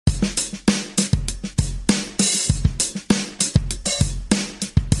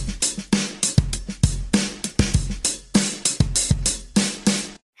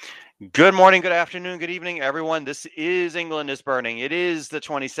Good morning, good afternoon, good evening, everyone. This is England is Burning. It is the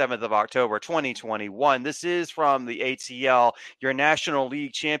 27th of October, 2021. This is from the ATL, your National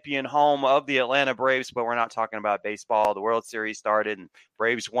League champion home of the Atlanta Braves, but we're not talking about baseball. The World Series started and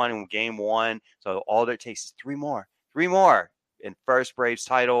Braves won in game one. So all it takes is three more in first Braves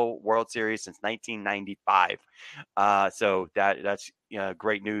title World Series since 1995. So that's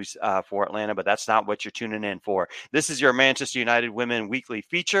great news for Atlanta, but that's not what you're tuning in for. This is your Manchester United Women Weekly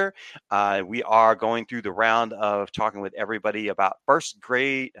feature. We are going through the round of talking with everybody about first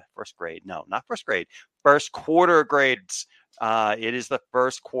quarter grades. It is the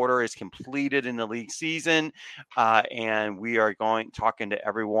first quarter is completed in the league season, and we are talking to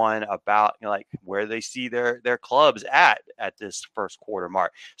everyone about where they see their clubs at this first quarter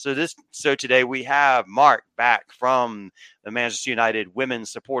mark. So today we have Mark back from the Manchester United Women's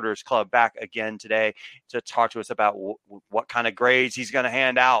Supporters Club back again today to talk to us about what kind of grades he's going to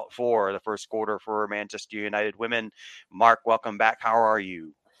hand out for the first quarter for Manchester United Women. Mark, welcome back. How are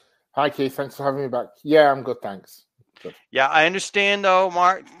you? Hi, Keith. Thanks for having me back. Yeah, I'm good, thanks. Good. Yeah, I understand, though,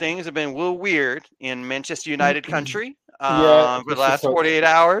 Mark, things have been a little weird in Manchester United country for the last 48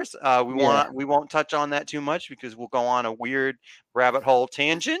 hours. We won't touch on that too much because we'll go on a weird rabbit hole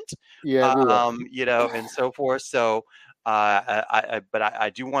tangent, and so forth. So, but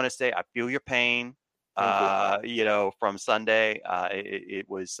I do want to say I feel your pain. From Sunday, it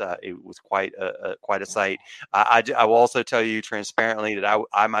was quite a sight. I will also tell you transparently that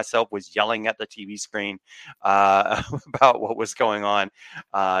I myself was yelling at the TV screen about what was going on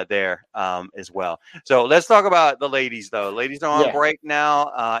there as well. So let's talk about the ladies, though. Ladies are on break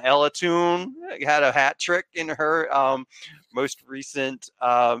now. Ella Toone had a hat trick in her most recent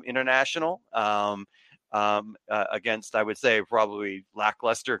international. Against, I would say, probably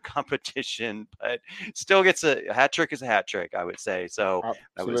lackluster competition, but still gets a hat trick is a hat trick, I would say. So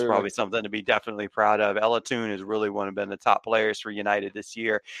that was probably something to be definitely proud of. Ella Toone has really been the top players for United this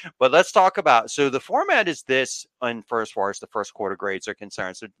year. But let's talk about, so the format is this as far as the first quarter grades are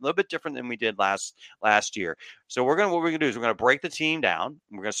concerned. So a little bit different than we did last year. So what we're going to do is we're going to break the team down.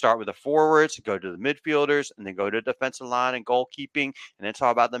 We're going to start with the forwards, go to the midfielders, and then go to defensive line and goalkeeping, and then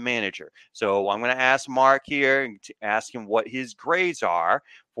talk about the manager. So I'm going to ask Mark here to ask him what his grades are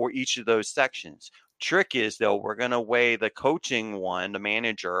for each of those sections. Trick is, though, we're going to weigh the coaching one, the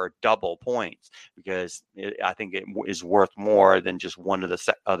manager, double points because I think it is worth more than just one of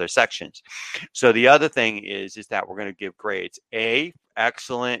the other sections. So the other thing is that we're going to give grades: A,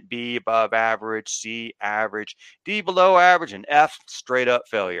 excellent; B, above average; C, average; D, below average; and F, straight up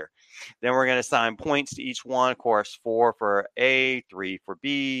failure. Then we're going to assign points to each one. Of course, 4 for A, 3 for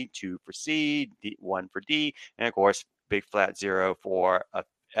B, 2 for C, 1 for D, and of course, big flat 0 for a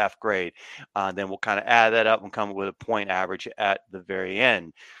F grade. Then we'll kind of add that up and come up with a point average at the very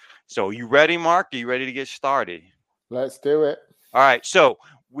end. So you ready, Mark? Are you ready to get started? Let's do it. All right. So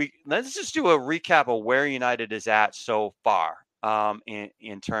let's just do a recap of where United is at so far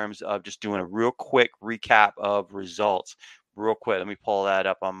in terms of just doing a real quick recap of results. Real quick. Let me pull that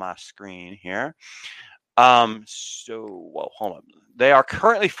up on my screen here. Hold on. They are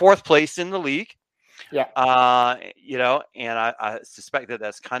currently 4th place in the league. Yeah. And I suspect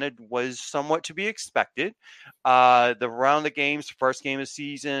that's kind of was somewhat to be expected. The round of games, first game of the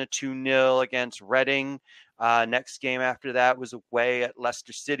season, 2-0 against Reading. Next game after that was away at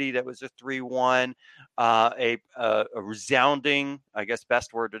Leicester City. That was a 3-1. A resounding, I guess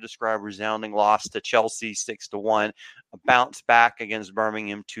best word to describe, resounding loss to Chelsea 6-1. A bounce back against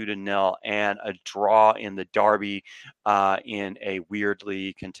Birmingham 2-0, and a draw in the derby in a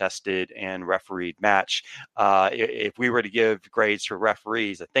weirdly contested and refereed match. If we were to give grades for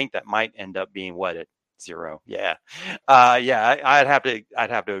referees, I think that might end up being 0. Yeah. I'd have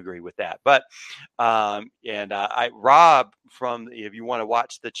to agree with that. But Rob if you want to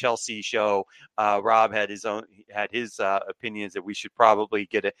watch the Chelsea show, Rob had his opinions that we should probably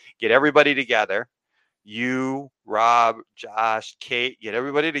get everybody together. You, Rob, Josh, Kate, get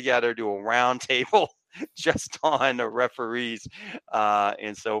everybody together, do a round table just on the referees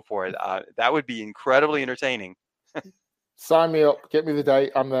and so forth. That would be incredibly entertaining. Sign me up. Get me the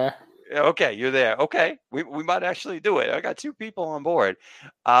date. I'm there. Okay, you're there. Okay, we might actually do it. I got 2 people on board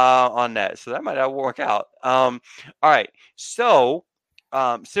on that, so that might not work out. All right, so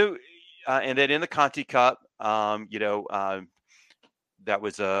and then in the Conti Cup, that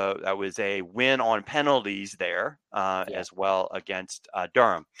was a win on penalties there as well against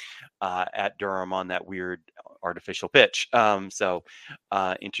Durham at Durham on that weird artificial pitch.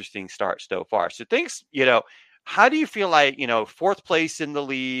 Interesting start so far. So things, how do you feel like 4th place in the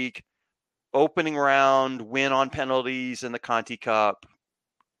league? Opening round win on penalties in the Conti Cup.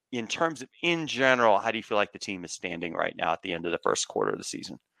 in terms of in general, how do you feel like the team is standing right now at the end of the first quarter of the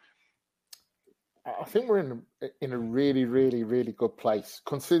season? I think we're in a really, really, really good place,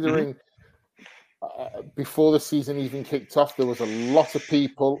 considering before the season even kicked off, there was a lot of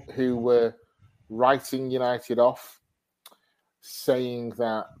people who were writing United off, saying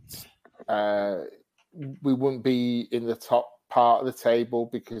that we wouldn't be in the top part of the table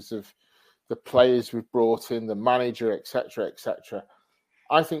because of the players we've brought in, the manager, etc., etc.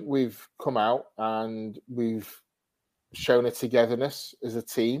 I think we've come out and we've shown a togetherness as a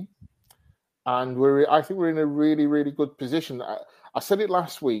team, and I think we're in a really, really good position. I said it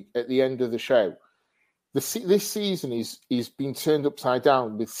last week at the end of the show. This season is being turned upside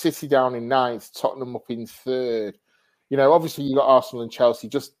down, with City down in 9th, Tottenham up in 3rd. Obviously you got Arsenal and Chelsea.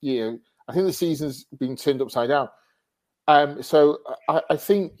 I think the season's been turned upside down. So I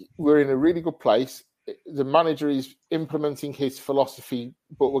think we're in a really good place. The manager is implementing his philosophy,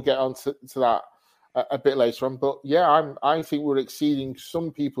 but we'll get on to that a bit later on. But yeah, I think we're exceeding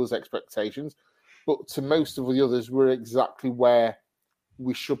some people's expectations, but to most of the others, we're exactly where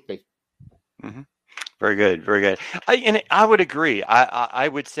we should be. Mm-hmm. Very good, very good. I would agree. I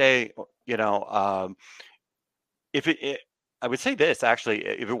would say, I would say this actually,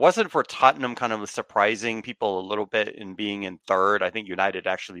 if it wasn't for Tottenham kind of surprising people a little bit in being in 3rd, I think United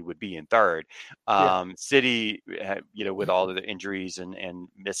actually would be in 3rd. City, with all of the injuries and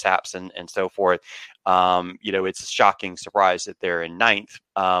mishaps and so forth, it's a shocking surprise that they're in 9th,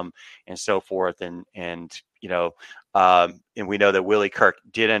 and so forth. And we know that Willie Kirk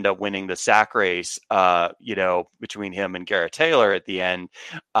did end up winning the sack race, between him and Gareth Taylor at the end.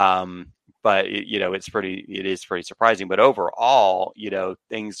 But it is pretty surprising. But overall,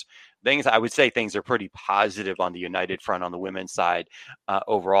 things I would say things are pretty positive on the United front on the women's side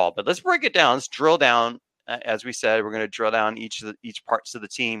overall. But let's break it down. Let's drill down. As we said, we're going to drill down each parts of the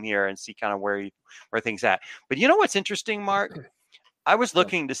team here and see kind of where things at. But what's interesting, Mark? I was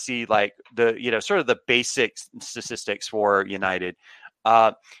looking to see like the sort of the basic statistics for United.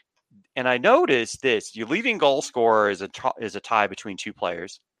 And I noticed this: your leading goal scorer is a tie between two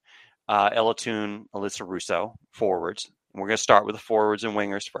players. Ella Toone, Alyssa Russo, forwards. We're going to start with the forwards and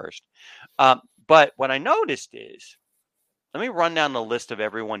wingers first. But what I noticed is, let me run down the list of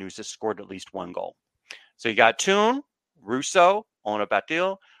everyone who's just scored at least one goal. So you got Toone, Russo, Ona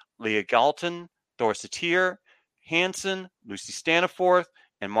Batil, Leah Galton, Thor Satir, Hansen, Lucy Staniforth,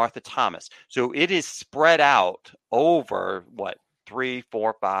 and Martha Thomas. So it is spread out over 3,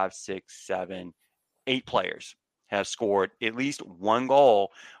 4, 5, 6, 7, 8 players have scored at least one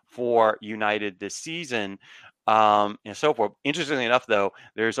goal for United this season, and so forth. Interestingly enough, though,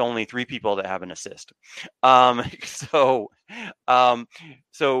 there's only 3 people that have an assist. So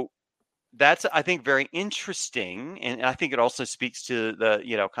that's, I think, very interesting, and I think it also speaks to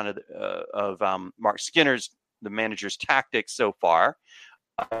the kind of Mark Skinner's, the manager's tactics so far.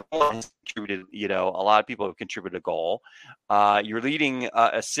 Has contributed, a lot of people have contributed a goal. Your leading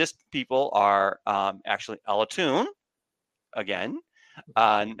assist people are actually Ella Toone, again,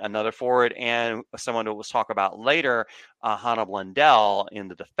 another forward, and someone that we'll talk about later, Hannah Blundell in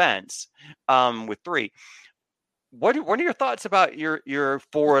the defense, with 3. What are your thoughts about your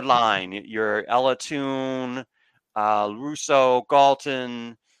forward line? Your Ella Toone, Russo,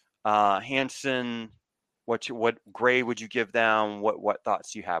 Galton, Hansen. What grade would you give them? What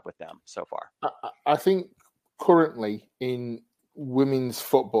thoughts do you have with them so far? I think currently in women's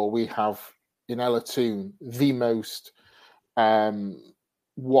football, we have in Ella Toone the most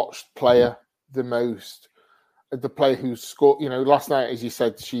watched player, the player who scored. Last night, as you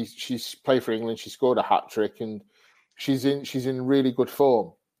said, she's played for England. She scored a hat trick, and she's in really good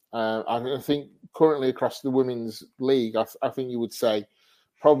form. I think currently across the women's league, I think you would say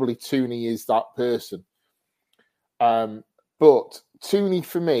probably Toone is that person. But Toone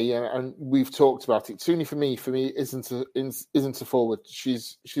for me, and we've talked about it. Toone for me isn't a forward.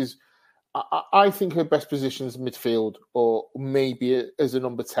 I think her best position is midfield, or maybe as a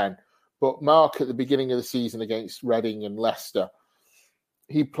number 10. But Mark, at the beginning of the season against Reading and Leicester,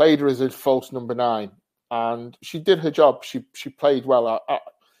 he played her as a false number 9, and she did her job. She played well.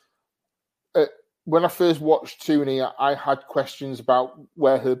 When I first watched Toone, I had questions about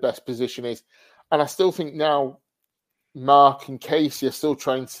where her best position is, and I still think now Mark and Casey are still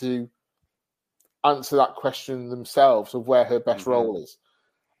trying to answer that question themselves of where her best role is.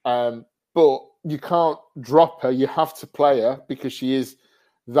 But you can't drop her. You have to play her because she is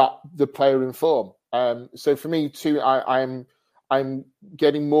the player in form. So for me, too, I'm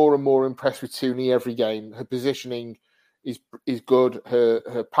getting more and more impressed with Toone every game. Her positioning is good.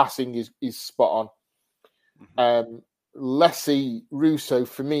 Her passing is spot on. Leslie Russo,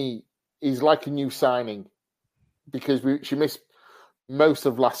 for me, is like a new signing because she missed most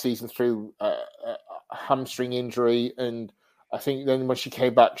of last season through a hamstring injury. And I think then when she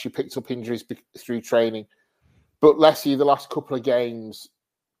came back, she picked up injuries through training. But Leslie, the last couple of games,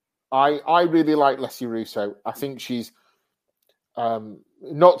 I really like Leslie Russo. I think she's,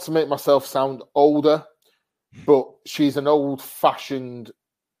 not to make myself sound older, but she's an old-fashioned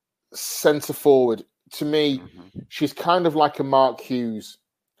centre forward. To me, she's kind of like a Mark Hughes,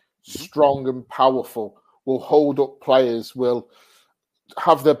 strong and powerful, will hold up players, will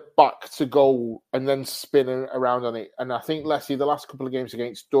have their back to goal and then spin around on it. And I think Leslie, the last couple of games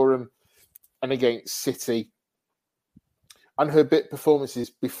against Durham and against City, and her bit performances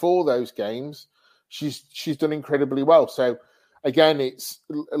before those games, she's done incredibly well. So again, it's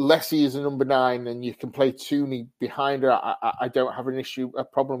Leslie is a number 9, and you can play Tooney behind her. I don't have a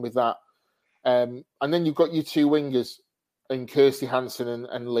problem with that. And then you've got your 2 wingers in Kirsty Hansen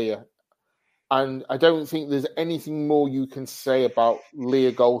and Leah. And I don't think there's anything more you can say about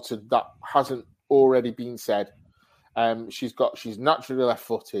Leah Galton that hasn't already been said. She's naturally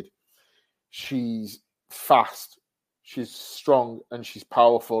left-footed. She's fast. She's strong and she's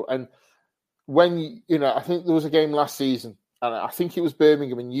powerful. And when, I think there was a game last season, and I think it was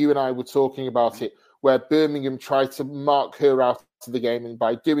Birmingham, and you and I were talking about it, where Birmingham tried to mark her out of the game. And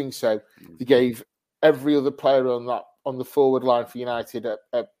by doing so, they gave every other player on the forward line for United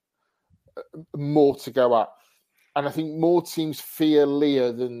more to go at. And I think more teams fear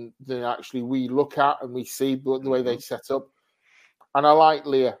Leah than actually we look at and we see the way they set up. And I like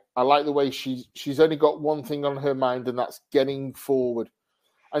Leah. I like the way she's only got one thing on her mind, and that's getting forward.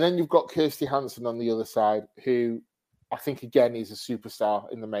 And then you've got Kirsty Hansen on the other side, who I think, again, is a superstar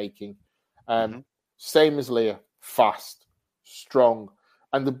in the making. Same as Leah, fast, strong.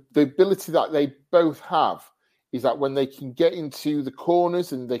 And the ability that they both have is that when they can get into the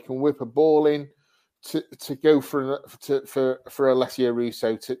corners and they can whip a ball in to go for Alessia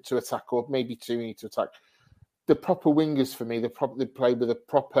Russo to attack, or maybe Tooney to attack. The proper wingers for me, they play with a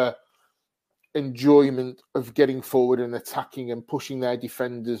proper enjoyment of getting forward and attacking and pushing their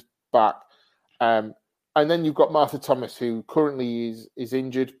defenders back. And then you've got Martha Thomas, who currently is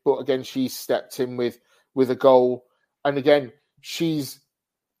injured, but again, she's stepped in with a goal. And again, she's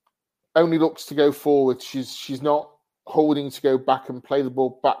only looks to go forward. She's not holding to go back and play the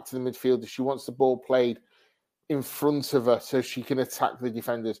ball back to the midfielder. She wants the ball played in front of her so she can attack the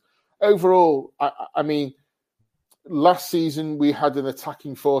defenders. Overall, I mean, last season we had an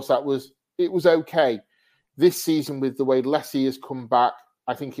attacking force that was okay. This season, with the way Leslie has come back,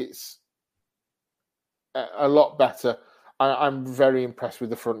 I think it's a lot better. I'm very impressed with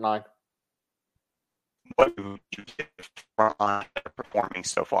the front line. What do you think the front line performing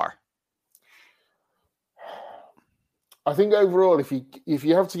so far? I think overall, if you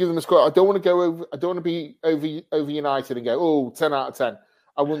have to give them a score, I don't want to go over. I don't want to be over United and go 10 out of 10.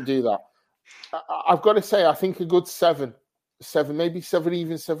 I wouldn't do that. I've got to say, I think a good 7, maybe 7,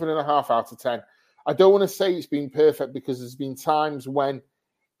 even 7.5 out of 10. I don't want to say it's been perfect because there's been times when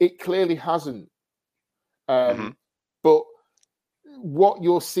it clearly hasn't. But what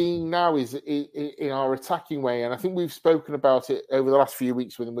you're seeing now is in our attacking way, and I think we've spoken about it over the last few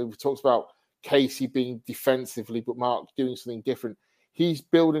weeks with them. We've talked about Casey being defensively, but Mark doing something different. He's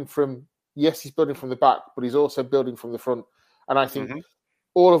building from the back, but he's also building from the front. And I think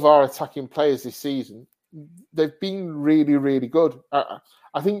all of our attacking players this season, they've been really, really good. I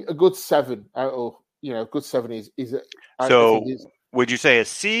think a good 7, or good 7 is. So, would you say a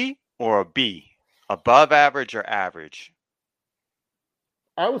C or a B? Above average or average?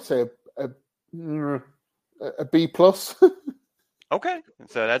 I would say a B plus. Okay,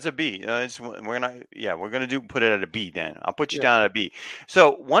 so that's a B. We're gonna put it at a B then. I'll put you down at a B.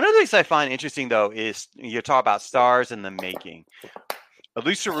 So one of the things I find interesting though is you talk about stars in the making.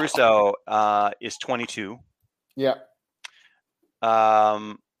 Alessia Russo is 22. Yeah.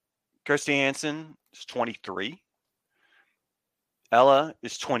 Kirsty Hansen is 23. Ella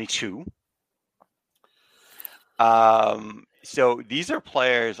is 22. So these are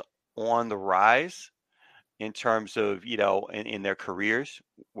players on the rise in terms of, in their careers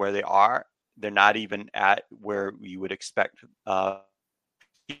where they are. They're not even at where you would expect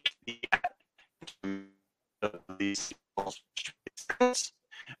these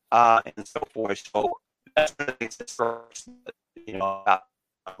and so forth. So that's one of the things that's first, about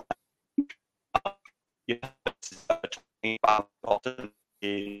 25 Galton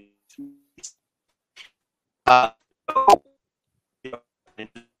is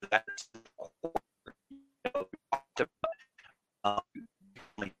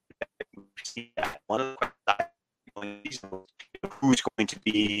one of the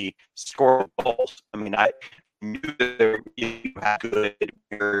be score goals. I mean, I knew that you had good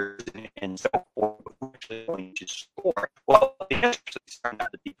players and so forth, which going to score. Well, it actually turned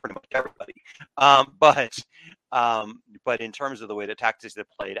out to be pretty much everybody. But in terms of the way the tactics have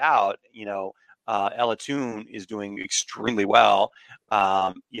played out, Ella Toone is doing extremely well.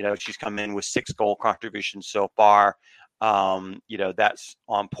 She's come in with 6 goal contributions so far. That's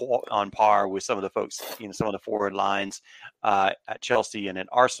on par with some of the folks, some of the forward lines at Chelsea and at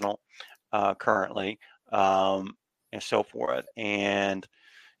Arsenal currently, and so forth. And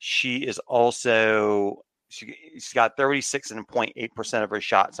she is also she's got 36.8% of her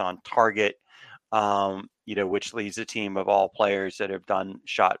shots on target, which leads a team of all players that have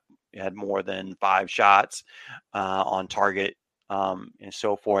had more than 5 shots on target, and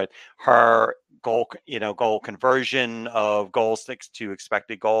so forth. Her goal conversion of goals to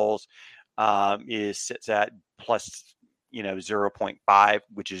expected goals sits at plus 0.5,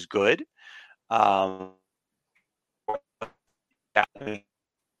 which is good. All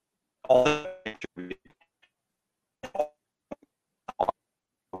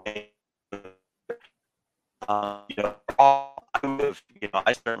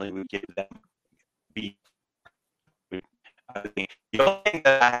I certainly would give them B. The only thing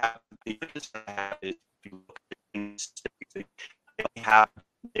that I have is, if you look at things specifically,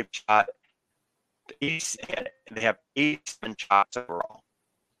 they've shot 87 shots overall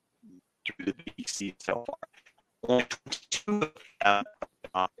through the BC so far. Only 22 of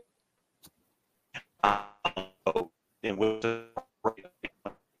them and with the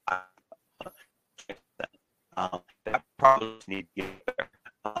that probably need to get better.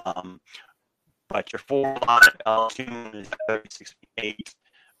 But your forward line of L2 is at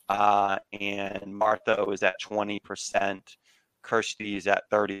 36.8, and Martha is at 20%. Kirsty is at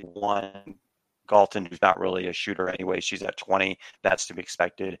 31%. Galton, who's not really a shooter anyway, she's at 20%. That's to be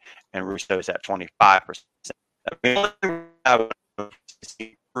expected. And Russo is at 25%. The only thing I would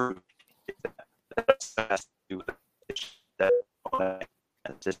see improved is that has to do with that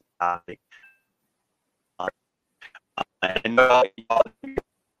just and a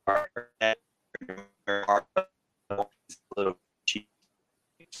little cheap.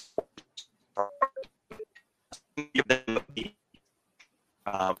 Give them a beat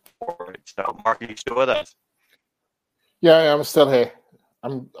forward. So, Mark, are you still with us? Yeah, I'm still here. I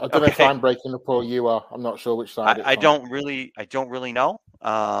don't know if I'm breaking up or you are. I'm not sure which side. I don't really know.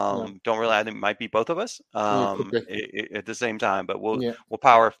 I think it might be both of us at the same time, but we'll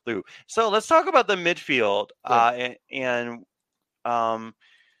power through. So let's talk about the midfield.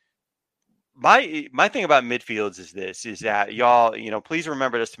 My thing about midfields is that y'all, please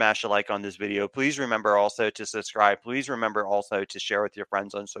remember to smash a like on this video. Please remember also to subscribe. Please remember also to share with your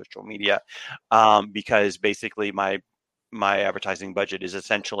friends on social media, because basically my advertising budget is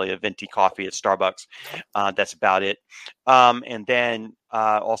essentially a venti coffee at Starbucks. That's about it. And then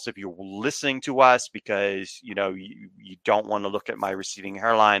also, if you're listening to us because you don't want to look at my receding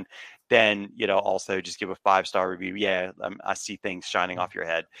hairline, then also just give a 5-star review. Yeah, I see things shining off your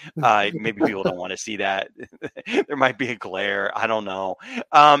head. Maybe people don't want to see that. There might be a glare. I don't know.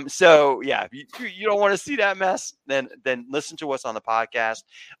 So yeah, if you don't want to see that mess, then listen to us on the podcast.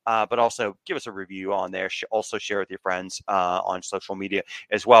 But also give us a review on there. Also share with your friends on social media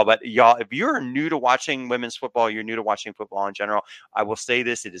as well. But y'all, if you're new to watching women's football, you're new to watching football in general, I will say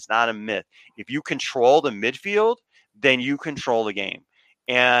this: it is not a myth. If you control the midfield, then you control the game.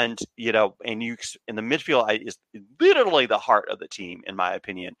 And in the midfield is literally the heart of the team, in my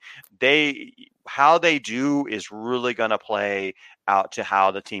opinion. How they do is really going to play out to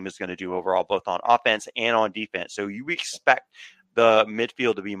how the team is going to do overall, both on offense and on defense. So you expect the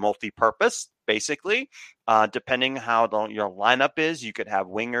midfield to be multi-purpose, basically, depending how your lineup is. You could have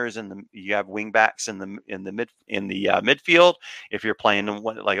wingers you have wingbacks in the midfield if you're playing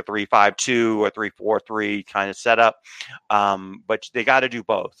like a 3-5-2 or 3-4-3 kind of setup. But they got to do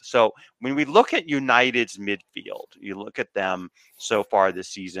both. So when we look at United's midfield, you look at them so far this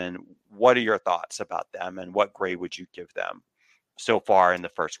season. What are your thoughts about them, and what grade would you give them so far in the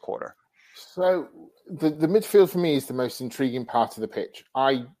first quarter? So the midfield for me is the most intriguing part of the pitch.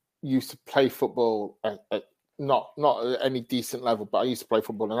 I used to play football at not at any decent level, but I used to play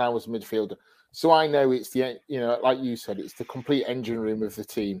football and I was a midfielder. So I know it's like you said, it's the complete engine room of the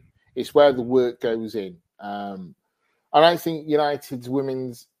team. It's where the work goes in. And I think United's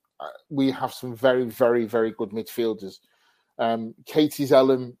women's, we have some very, very, very good midfielders. Katie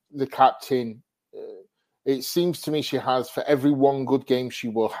Zelem, the captain, it seems to me she has, for every one good game she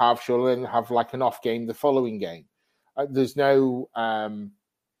will have, she'll then have like an off game the following game. There's no,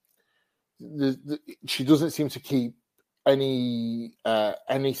 she doesn't seem to keep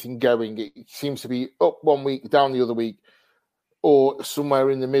anything going. It seems to be up one week, down the other week, or somewhere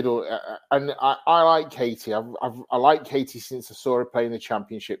in the middle. And I like Katie. I like Katie since I saw her play in the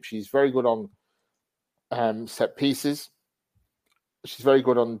Championship. She's very good on set pieces. She's very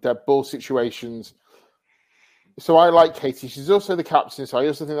good on dead ball situations. So I like Katie. She's also the captain, so I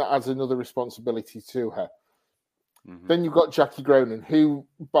also think that adds another responsibility to her. Mm-hmm. Then you've got Jackie Groenen, who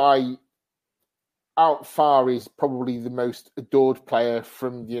by out far is probably the most adored player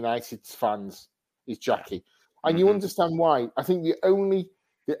from the United's fans, is Jackie. And you understand why. I think the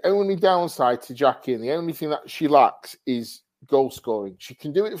only downside to Jackie and the only thing that she lacks is goal scoring. She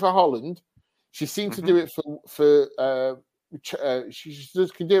can do it for Holland. She seemed to do it she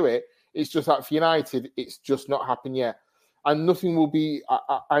just can do it. It's just that for United, it's just not happened yet. And nothing will be.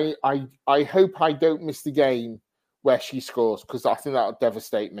 I hope I don't miss the game where she scores, because I think that would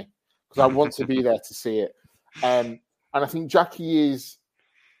devastate me, because I want to be there to see it. And I think Jackie is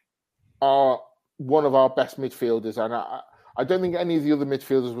one of our best midfielders, and I don't think any of the other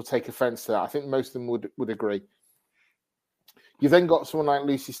midfielders will take offence to that. I think most of them would agree. You then got someone like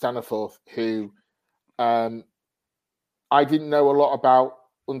Lucy Staniforth, who I didn't know a lot about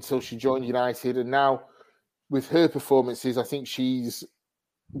until she joined United, and now with her performances, I think she's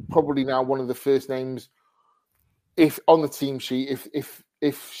probably now one of the first names, if on the team sheet, if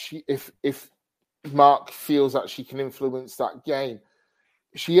Mark feels that she can influence that game.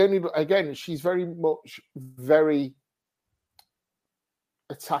 She's very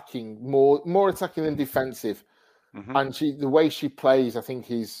attacking, more attacking than defensive. Mm-hmm. And the way she plays, I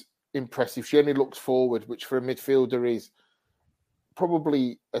think, is impressive. She only looks forward, which for a midfielder is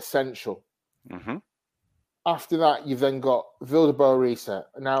probably essential. Mm-hmm. After that, you've then got Vilde Boerema.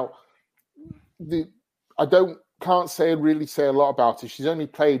 Now, can't really say a lot about her. She's only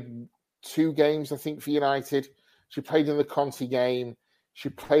played 2 games, I think, for United. She played in the Conti game. She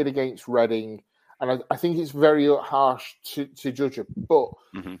played against Reading. And I think it's very harsh to judge her. But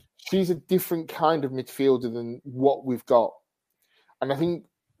she's a different kind of midfielder than what we've got. And I think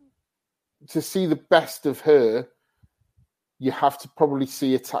to see the best of her, you have to probably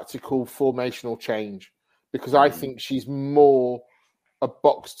see a tactical formational change, because I think she's more a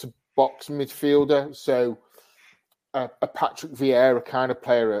box-to-box midfielder. So a Patrick Vieira kind of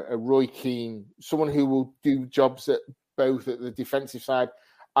player, a Roy Keane, someone who will do jobs at both at the defensive side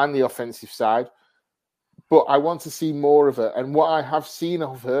and the offensive side. But I want to see more of her. And what I have seen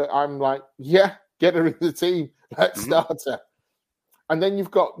of her, I'm like, yeah, get her in the team. Let's start her. And then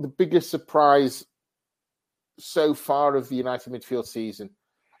you've got the biggest surprise so far of the United midfield season,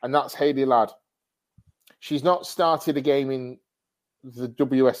 and that's Hayley Ladd. She's not started a game in the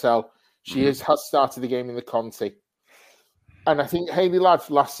WSL. She has started a game in the Conti. And I think Hayley Ladd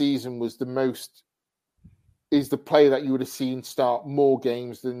last season was the player that you would have seen start more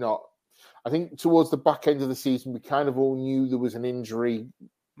games than not. I think towards the back end of the season, we kind of all knew there was an injury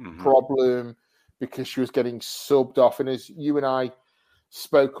problem because she was getting subbed off. And as you and I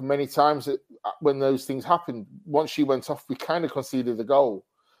spoke many times, that when those things happened, once she went off, we kind of conceded the goal.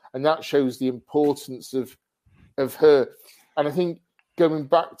 And that shows the importance of her. And I think going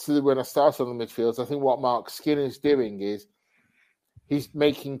back to when I started on the midfields, I think what Mark Skinner is doing is he's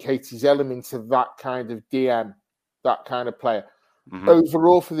making Katie Zelem into that kind of DM, that kind of player.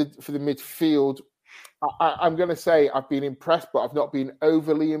 Overall, for the midfield, I'm going to say I've been impressed, but I've not been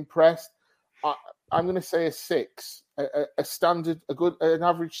overly impressed. I'm going to say a 6, a standard, an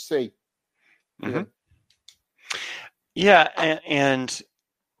average C. Yeah, and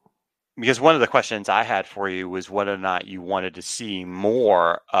because one of the questions I had for you was whether or not you wanted to see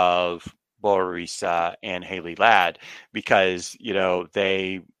more of Boerema and Hayley Ladd, because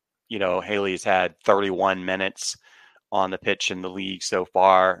Hayley has had 31 minutes on the pitch in the league so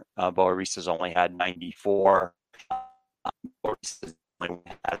far. Boerema's only had 94. Boerema's only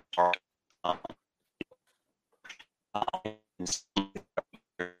had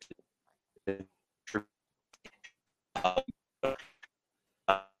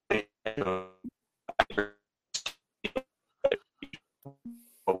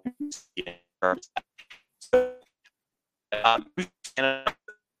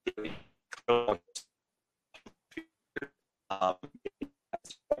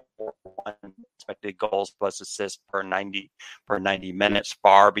expected goals plus assists per 90 minutes,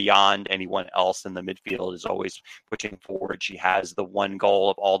 far beyond anyone else in the midfield, is always pushing forward. She has the 1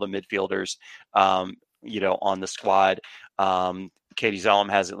 goal of all the midfielders, on the squad. Katie Zelem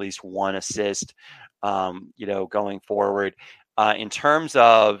has at least 1 assist, going forward. In terms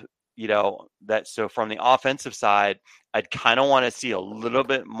of, that, so from the offensive side, I'd kind of want to see a little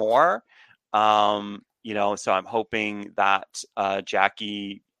bit more. So I'm hoping that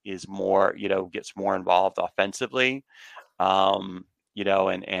Jackie is more, gets more involved offensively. And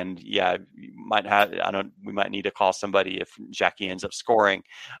yeah, we might need to call somebody if Jackie ends up scoring.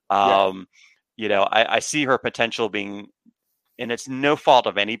 I see her potential being, and it's no fault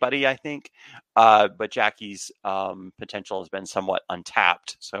of anybody, I think. But Jackie's potential has been somewhat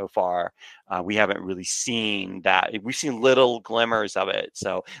untapped so far. We haven't really seen that. We've seen little glimmers of it.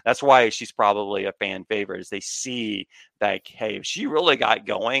 So that's why she's probably a fan favorite, is they see like, hey, if she really got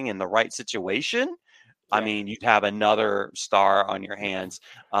going in the right situation, I mean, you'd have another star on your hands.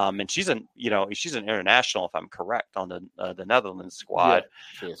 And she's an international, if I'm correct, on the Netherlands squad,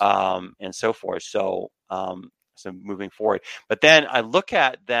 and so forth. So moving forward, but then I look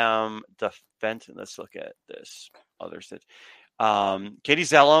at them defense. Let's look at this other side. Katie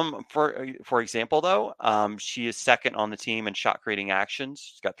Zellum, for example, though, she is second on the team in shot creating actions.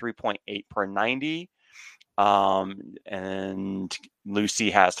 She's got 3.8 per 90. And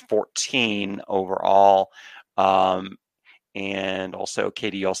Lucy has 14 overall. And also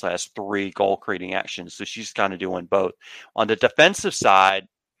Katie also has 3 goal creating actions. So she's kind of doing both. On the defensive side,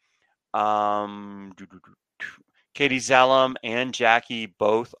 Katie Zellum and Jackie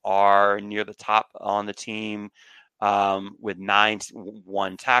both are near the top on the team, with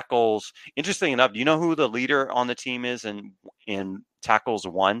 9-1 tackles. Interesting enough, do you know who the leader on the team is in tackles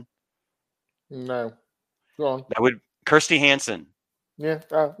won? No. Go on. That would Kirsty Hansen. Yeah,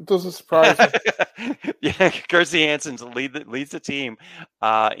 it doesn't surprise me. Yeah, Kirsty Hansen leads the team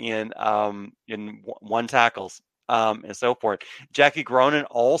in 1 tackles, and so forth. Jackie Gronin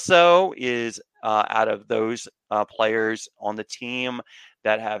also is out of those players on the team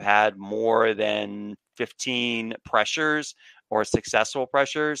that have had more than 15 pressures or successful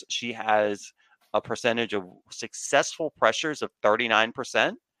pressures. She has a percentage of successful pressures of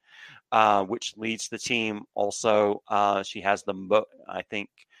 39%. Which leads the team also. She has I think,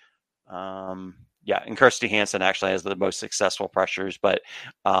 and Kirsty Hansen actually has the most successful pressures, but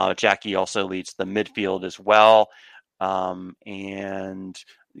Jackie also leads the midfield as well. And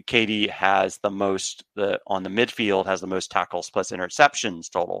Katie has the most, on the midfield, has the most tackles plus interceptions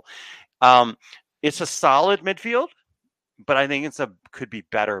total. It's a solid midfield, but I think could be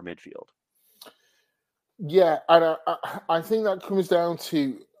better midfield. Yeah, and I think that comes down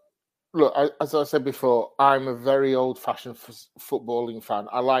to, look, as I said before, I'm a very old-fashioned footballing fan.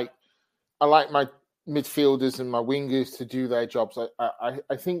 I like my midfielders and my wingers to do their jobs.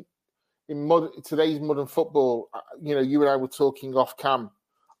 I think in today's modern football, you and I were talking off cam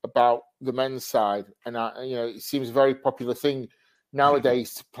about the men's side, and it seems a very popular thing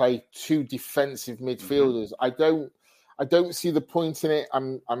nowadays to play 2 defensive midfielders. Mm-hmm. I don't see the point in it.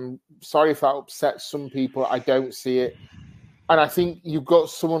 I'm sorry if that upsets some people. I don't see it. And I think you've got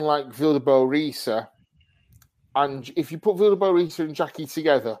someone like Vilde-Bøe-Risa, and if you put Vilde-Bøe-Risa and Jackie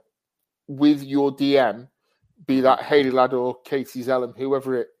together with your DM, be that Hayley Ladd or Katie Zellum,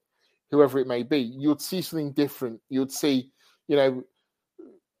 whoever it may be, you'd see something different. You'd see,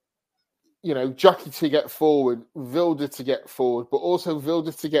 Jackie to get forward, Vilde to get forward, but also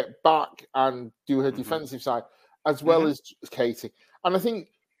Vilde to get back and do her defensive side, as well as Katie. And I think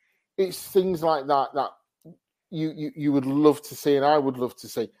it's things like that you would love to see, and I would love to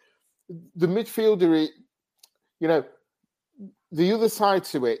see. The midfielder, the other side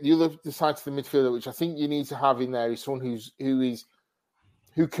to it, the side to the midfielder, which I think you need to have in there, is someone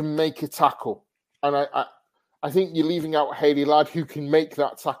who can make a tackle. And I think you're leaving out Hayley Ladd, who can make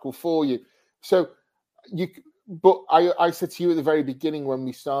that tackle for you. So but I said to you at the very beginning when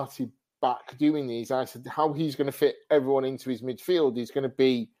we started back doing these, I said how he's going to fit everyone into his midfield is going to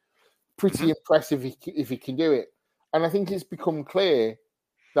be pretty impressive if he can do it. And I think it's become clear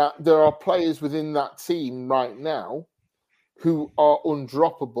that there are players within that team right now who are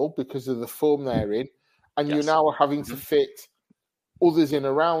undroppable because of the form they're in, and you now are having to fit others in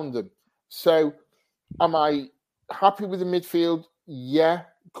around them. So am I happy with the midfield? Yeah.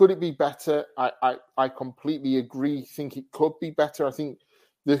 Could it be better? I completely agree. Think it could be better. I think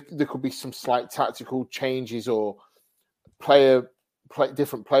there could be some slight tactical changes or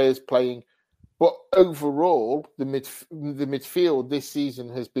different players playing. But overall, the midfield this season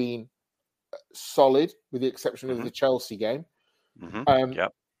has been solid, with the exception of the Chelsea game.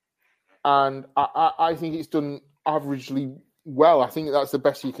 And I think it's done averagely well. I think that's the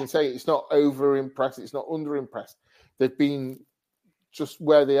best you can say. It's not over-impressed. It's not under-impressed. They've been just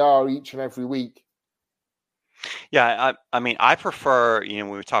where they are each and every week. Yeah, I mean, I prefer, when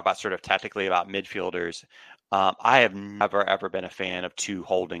we talk about sort of tactically about midfielders, I have never, ever been a fan of 2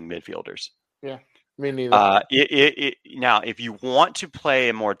 holding midfielders. Yeah, me neither. Now, if you want to play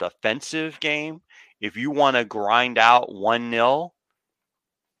a more defensive game, if you want to grind out 1-0,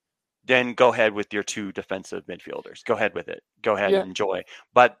 then go ahead with your 2 defensive midfielders. Go ahead with it. Go ahead and enjoy.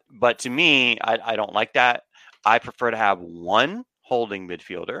 But to me, I don't like that. I prefer to have 1 holding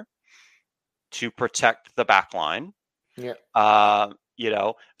midfielder to protect the back line.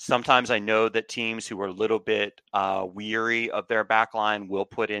 Sometimes I know that teams who are a little bit weary of their back line will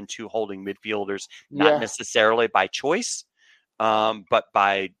put in 2 holding midfielders, not necessarily by choice, but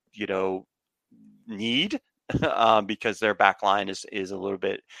by, need, because their back line is a little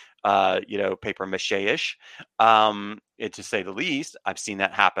bit, paper mache-ish, to say the least. I've seen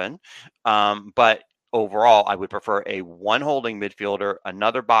that happen. But overall, I would prefer a 1 holding midfielder,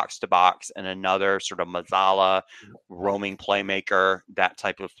 another box to box, and another sort of Mazzala roaming playmaker, that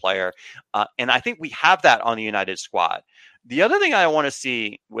type of player. And I think we have that on the United squad. The other thing I want to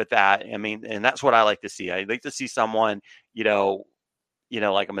see with that, and that's what I like to see. I like to see someone,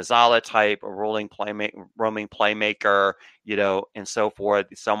 like a Mazzala type, a roaming playmaker, and so forth.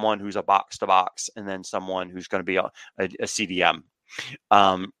 Someone who's a box to box, and then someone who's going to be a CDM.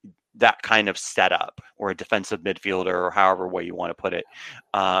 That kind of setup, or a defensive midfielder, or however way you want to put it,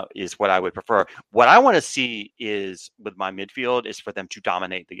 is what I would prefer. What I want to see is with my midfield is for them to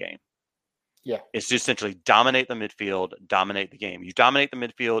dominate the game. Yeah. It's just essentially dominate the midfield, dominate the game. You dominate the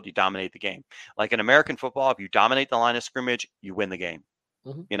midfield, you dominate the game. Like in American football, if you dominate the line of scrimmage, you win the game.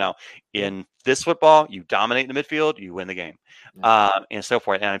 Mm-hmm. In this football, you dominate the midfield, you win the game, and so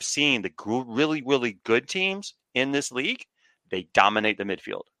forth. And I've seen the really, really good teams in this league, they dominate the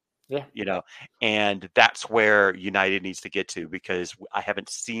midfield. And that's where United needs to get to, because I haven't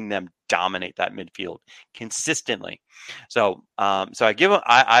seen them dominate that midfield consistently. So I give them,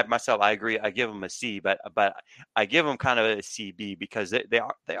 I myself, I agree, I give them a C, but I give them kind of a CB, because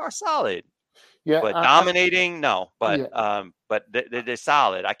they are solid. But dominating, no. But they're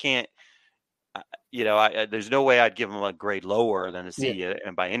solid. I can't. There's no way I'd give them a grade lower than a C,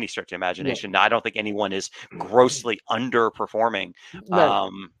 and by any stretch of imagination. I don't think anyone is grossly underperforming. No.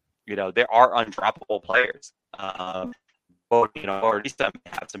 There are undroppable players. But already some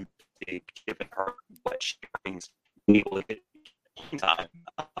have some, given her what she brings time.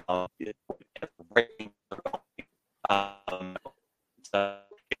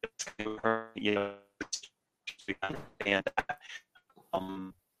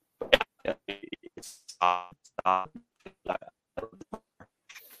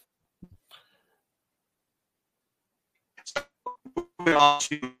 Moving on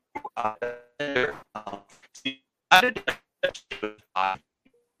to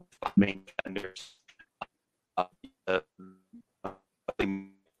main vendors,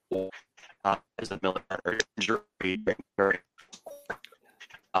 as a military injury,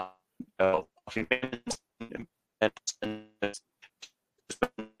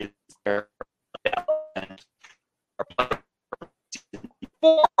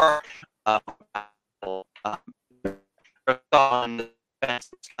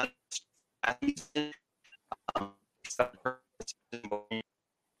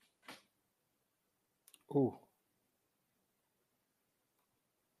 Ooh.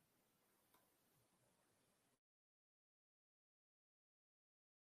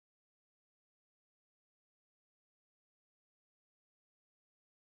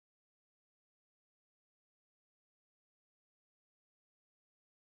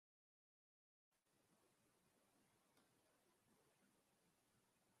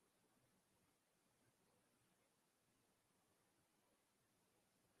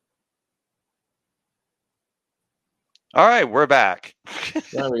 All right, we're back.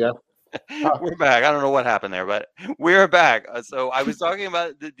 There we go. We're back. I don't know what happened there, but we're back. So I was talking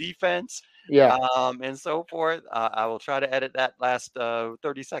about the defense, and so forth. I will try to edit that last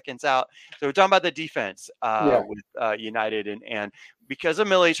 30 seconds out. So we're talking about the defense with United, and because of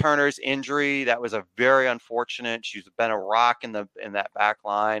Millie Turner's injury, that was a very unfortunate. She's been a rock in that back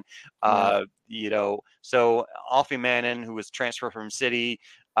line. So Alfie Mannon, who was transferred from City,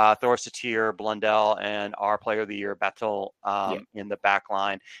 Thor Satir, Blundell, and our player of the year, Battle, in the back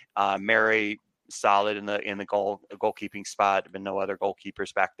line. Mary, solid in the goalkeeping spot. Been no other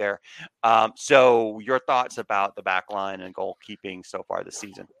goalkeepers back there. So your thoughts about the back line and goalkeeping so far this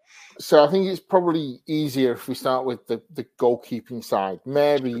season? So I think it's probably easier if we start with the goalkeeping side.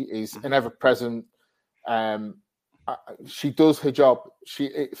 Mary is an ever-present. She does her job.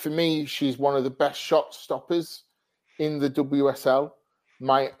 For me, she's one of the best shot stoppers in the WSL.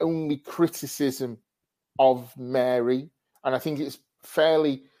 My only criticism of Mary, and I think it's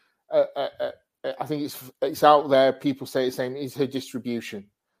fairly, I think it's out there. People say the same, is her distribution.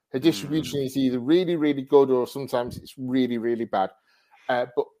 Her distribution is either really, really good, or sometimes it's really, really bad.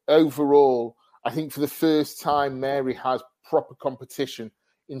 But overall, I think for the first time, Mary has proper competition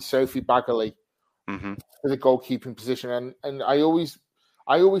in Sophie Baggerly for the goalkeeping position. And I always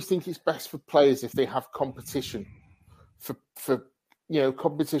think it's best for players if they have competition for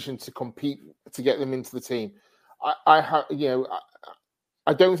competition to compete to get them into the team. I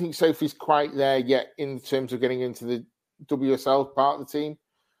don't think Sophie's quite there yet in terms of getting into the WSL part of the team,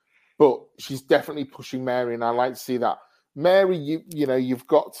 but she's definitely pushing Mary, and I like to see that. Mary, you've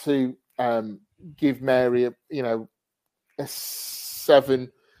got to give Mary a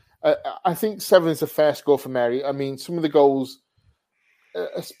 7. I think 7 is a fair score for Mary. I mean, some of the goals,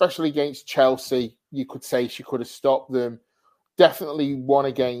 especially against Chelsea, you could say she could have stopped them. Definitely one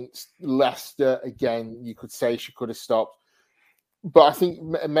against Leicester, again, you could say she could have stopped. But I think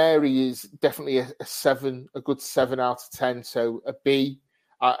Mary is definitely a 7, a good 7 out of 10. So a B,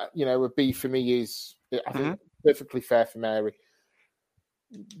 a B for me is, I think, perfectly fair for Mary.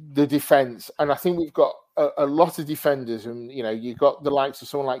 The defence, and I think we've got a lot of defenders, and you've got the likes of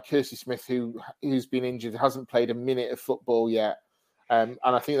someone like Kirsty Smith who's been injured, hasn't played a minute of football yet, and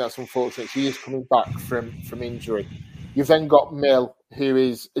I think that's unfortunate. She is coming back from injury. You've then got Mill, who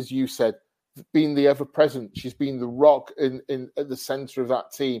is, as you said, been the ever-present. She's been the rock at the centre of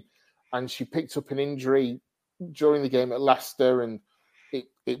that team, and she picked up an injury during the game at Leicester, and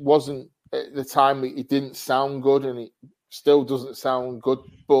it wasn't at the time. It didn't sound good, and it still doesn't sound good.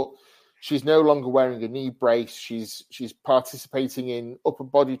 But she's no longer wearing a knee brace. She's participating in upper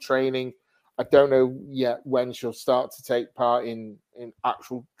body training. I don't know yet when she'll start to take part in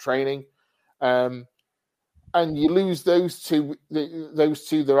actual training. And you lose those two.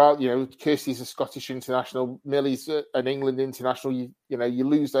 There are, Kirsty's a Scottish international, Millie's an England international. You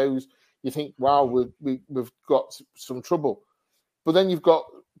lose those. You think, wow, we've got some trouble. But then you've got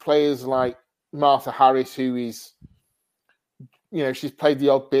players like Martha Harris, who is, she's played the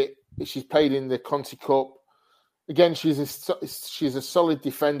odd bit. She's played in the Conti Cup. Again, she's a solid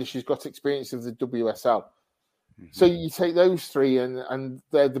defender. She's got experience of the WSL. So you take those three, and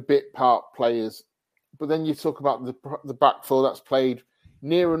they're the bit part players. But then you talk about the back four that's played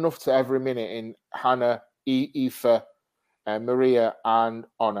near enough to every minute in Hannah, Aoife, Maria, and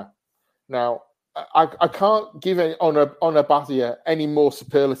Honor. Now, I can't give Honor Batia any more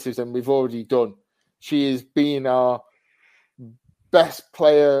superlatives than we've already done. She has been our best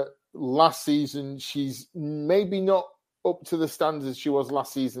player last season. She's maybe not up to the standards she was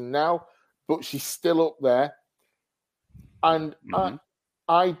last season now, but she's still up there. And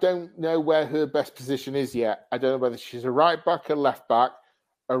I don't know where her best position is yet. I don't know whether she's a right back, a left back,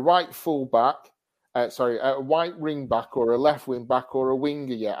 a right full back, a right wing back, or a left wing back, or a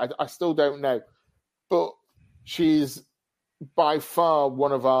winger yet. I still don't know. But she's by far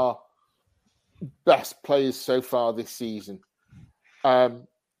one of our best players so far this season. Then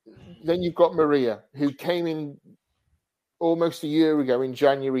you've got Maria, who came in almost a year ago in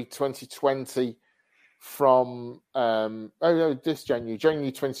January 2020 from this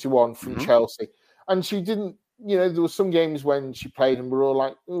January 21 from Chelsea. And she didn't, there were some games when she played and we're all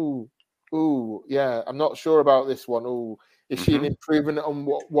like, ooh, yeah, I'm not sure about this one. Ooh, is she an improvement on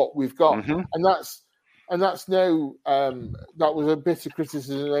what we've got? And that's no, that was a bit of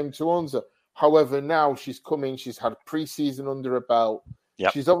criticism to Onza. However, now she's coming, she's had pre-season under her belt.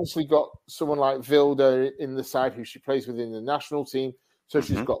 Yep. She's obviously got someone like Vilda in the side who she plays with in the national team. So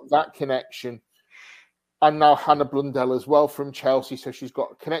she's got that connection. And now Hannah Blundell as well from Chelsea. So she's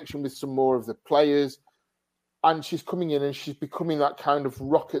got a connection with some more of the players. And she's coming in and she's becoming that kind of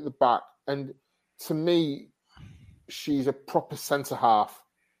rock at the back. And to me, she's a proper centre half.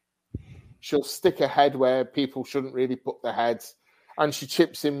 She'll stick her head where people shouldn't really put their heads. And she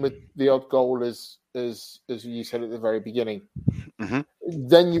chips in with the odd goal, as you said at the very beginning.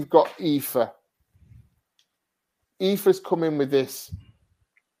 Then you've got Aoife. Aoife's come in with this.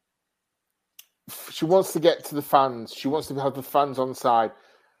 She wants to get to the fans. She wants to have the fans on side.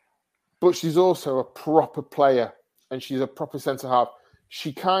 But she's also a proper player, and she's a proper centre-half.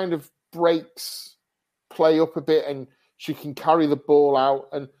 She kind of breaks play up a bit, and she can carry the ball out.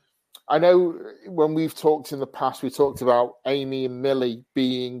 And I know when we've talked in the past, we talked about Amy and Millie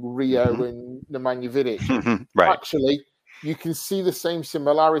being Rio and Nemanja Vidic. Right. Actually, you can see the same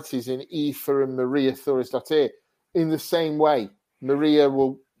similarities in Aoife and Maria Thurisdottir. In the same way, Maria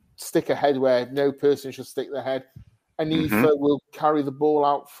will stick a head where no person should stick their head, and Aoife will carry the ball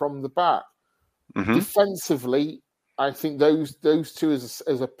out from the back. Defensively, I think those two as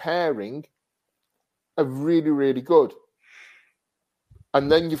a pairing are really, really good.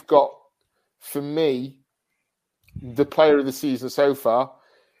 And then you've got, for me, the player of the season so far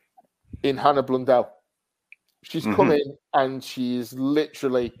in Hannah Blundell. She's come in and she's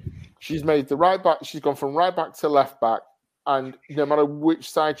literally She's made the right back. She's gone from right back to left back, and no matter which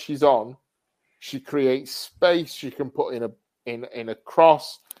side she's on, she creates space. She can put in a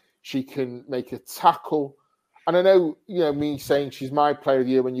cross. She can make a tackle. And I know, me saying she's my player of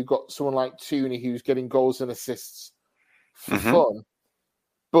the year when you've got someone like Tooney who's getting goals and assists for fun,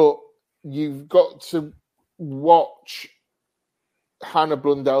 but you've got to watch Hannah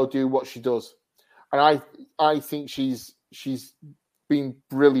Blundell do what she does, and I think she's been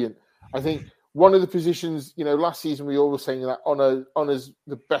brilliant. I think one of the positions, last season we all were saying that Honor's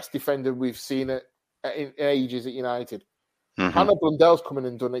the best defender we've seen in ages at United. Hannah Blundell's come in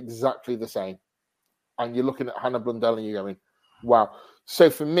and done exactly the same, and you're looking at Hannah Blundell and you're going, wow. So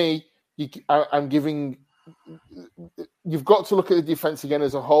for me, I'm giving. You've got to look at the defense again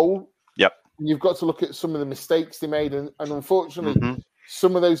as a whole. Yep. You've got to look at some of the mistakes they made, and unfortunately,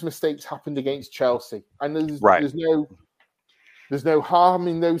 some of those mistakes happened against Chelsea. And there's no harm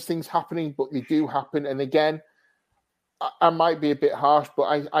in those things happening, but they do happen. And again, I might be a bit harsh,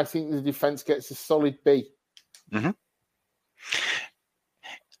 but I think the defense gets a solid B.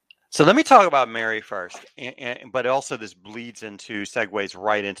 So let me talk about Mary first, but also this segues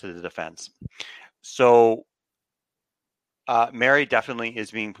right into the defense. So Mary definitely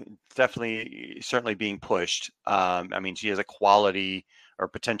is certainly being pushed. I mean, she has a quality or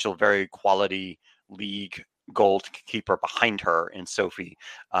potential very quality league goalkeeper behind her in Sophie.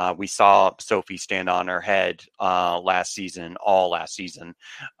 We saw Sophie stand on her head all last season,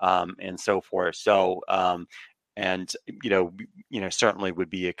 and so forth. So, and certainly would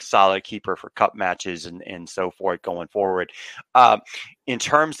be a solid keeper for cup matches and so forth going forward. In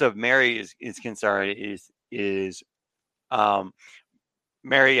terms of Mary is concerned, is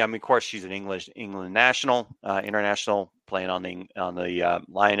Mary, I mean, of course, she's an England national, international, playing on the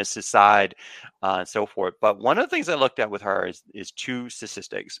Lionesses side, and so forth. But one of the things I looked at with her is two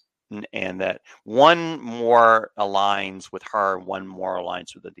statistics, and that one more aligns with her, one more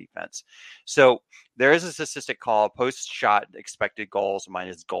aligns with the defense. So there is a statistic called post-shot expected goals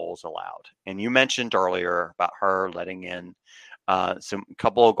minus goals allowed, and you mentioned earlier about her letting in a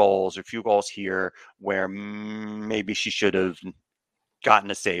few goals here where maybe she should have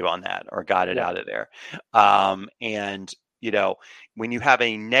gotten a save on that or got it out of there. And when you have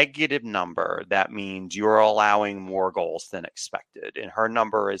a negative number, that means you're allowing more goals than expected. And her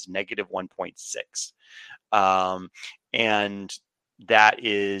number is negative 1.6. And that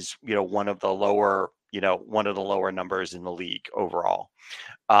is, one of the lower numbers in the league overall.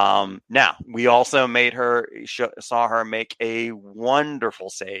 Now we also saw her make a wonderful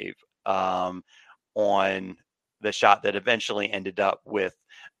save on the shot that eventually ended up with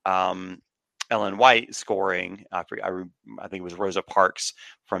Ellen White scoring. I think it was Rosa Parks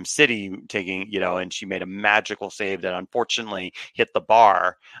from City taking, and she made a magical save that unfortunately hit the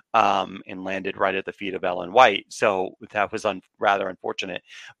bar and landed right at the feet of Ellen White. So that was rather unfortunate.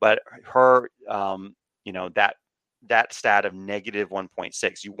 But her, that stat of negative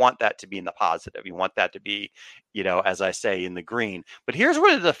 1.6, you want that to be in the positive. You want that to be, as I say, in the green. But here's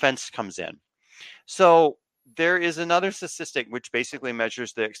where the defense comes in. So there is another statistic which basically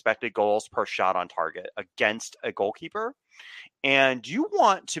measures the expected goals per shot on target against a goalkeeper. And you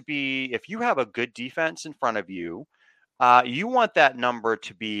want to be, if you have a good defense in front of you, you want that number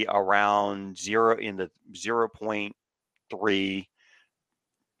to be around 0.3,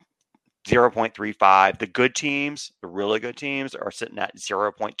 0.35. The good teams, the really good teams, are sitting at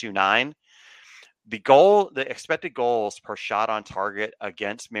 0.29. The expected goals per shot on target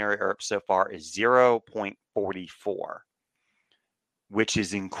against Mary Earp so far is 0.44, which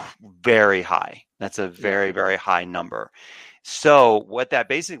is very high. That's a very, very high number. So what that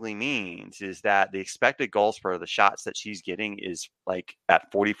basically means is that the expected goals for the shots that she's getting is like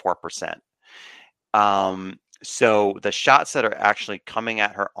at 44%. So the shots that are actually coming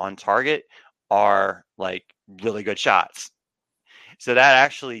at her on target are like really good shots. So that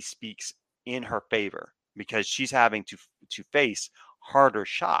actually speaks in her favor because she's having to face harder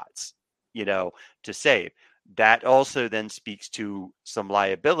shots, to save. That also then speaks to some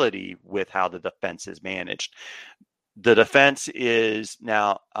liability with how the defense is managed. The defense is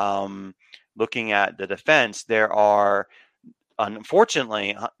now looking at the defense. There are,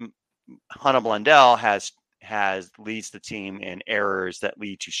 unfortunately, Hannah Blundell leads the team in errors that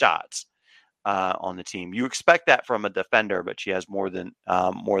lead to shots on the team. You expect that from a defender, but she has more than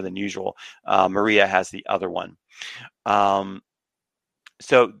usual. Maria has the other one.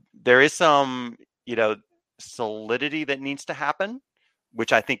 So there is some, solidity that needs to happen,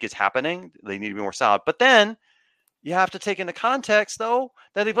 which I think is happening. They need to be more solid. But then you have to take into context, though,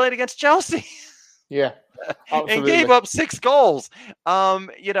 that they played against Chelsea. Yeah, and gave up 6 goals.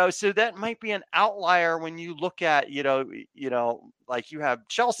 So that might be an outlier when you look at, like you have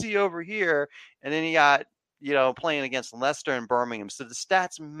Chelsea over here, and then you got, playing against Leicester and Birmingham. So the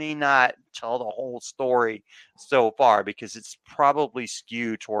stats may not tell the whole story so far, because it's probably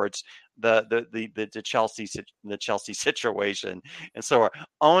skewed towards the Chelsea situation. And so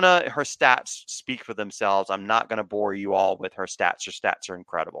Ona, her stats speak for themselves. I'm not going to bore you all with her stats. Her stats are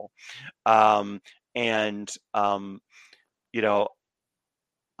incredible. Hannah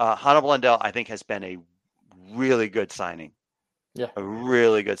Blundell, I think, has been a really good signing. Yeah, a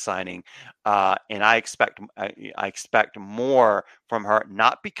really good signing, and I expect more from her.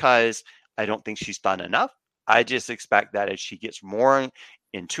 Not because I don't think she's done enough. I just expect that as she gets more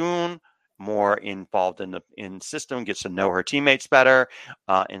in tune, more involved in system, gets to know her teammates better,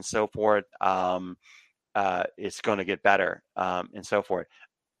 and so forth, it's going to get better, and so forth.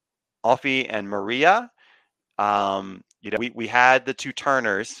 Alfie and Maria, we had the two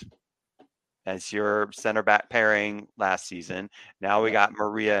Turners as your center back pairing last season. Now we got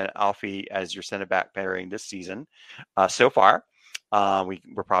Maria and Alfie as your center back pairing this season. So far,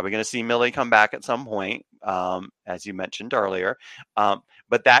 we're probably going to see Millie come back at some point, as you mentioned earlier.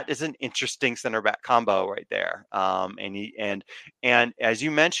 But that is an interesting center back combo right there. And as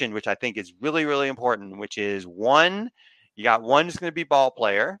you mentioned, which I think is really, really important, which is you got one who's going to be ball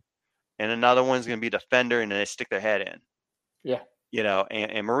player, and another one's going to be defender, and they stick their head in. Yeah.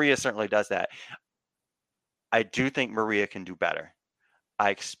 And Maria certainly does that. I do think Maria can do better. I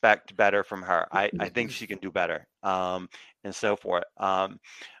expect better from her. I think she can do better, and so forth. Alfie,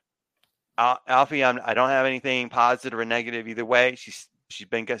 I don't have anything positive or negative either way. She's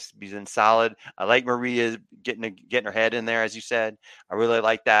been solid. I like Maria getting her head in there, as you said. I really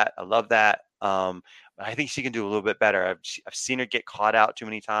like that. I love that. But I think she can do a little bit better. I've seen her get caught out too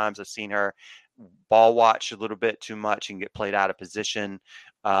many times. I've seen her ball watch a little bit too much and get played out of position,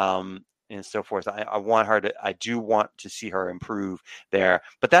 and so forth. I do want to see her improve there,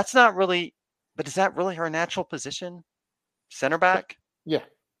 but is that really her natural position? Center back? Yeah.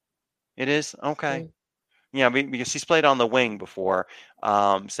 It is? Okay. Yeah, because she's played on the wing before.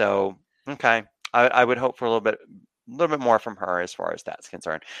 So, okay. I would hope for a little bit more from her as far as that's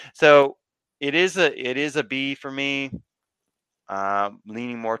concerned. So it is a B for me.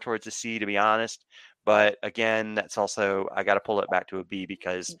 Leaning more towards a C, to be honest. But again, that's also, I got to pull it back to a B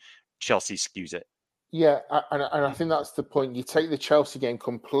because Chelsea skews it. Yeah, and I think that's the point. You take the Chelsea game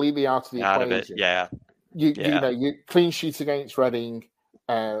completely out of the equation. Yeah. You clean sheet against Reading,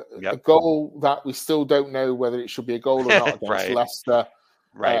 a goal that we still don't know whether it should be a goal or not against Leicester.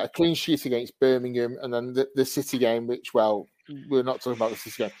 Right. A clean sheet against Birmingham, and then the City game, which, well, we're not talking about the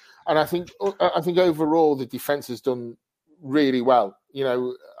City game. And I think overall the defense has done really well.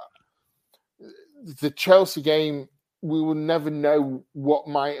 The Chelsea game, we will never know what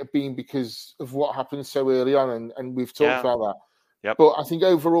might have been because of what happened so early on, and we've talked about that. Yep. But I think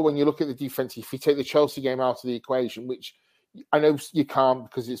overall, when you look at the defense, if you take the Chelsea game out of the equation, which I know you can't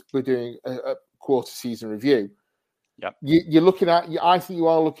because we're doing a quarter season review. Yep. You're looking at. I think you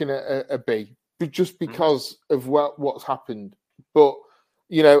are looking at a B, but just because of what's happened. But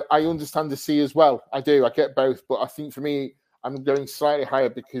I understand the C as well. I do. I get both, but I think for me, I'm going slightly higher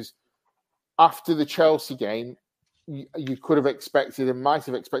because after the Chelsea game, you could have expected and might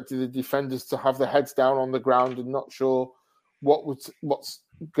have expected the defenders to have their heads down on the ground and not sure what's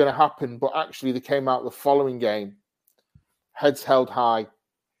going to happen. But actually, they came out the following game, heads held high,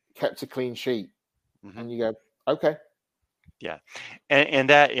 kept a clean sheet, and you go, okay. Yeah, and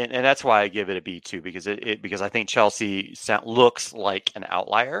that's why I give it a B too, because because I think Chelsea looks like an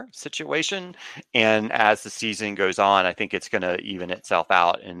outlier situation, and as the season goes on, I think it's going to even itself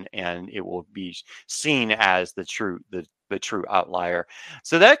out, and it will be seen as the true outlier.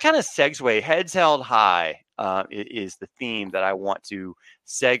 So that kind of segue, heads held high, is the theme that I want to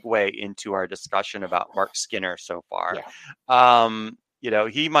segue into our discussion about Mark Skinner so far. Yeah.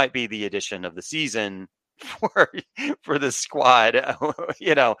 He might be the addition of the season for the squad,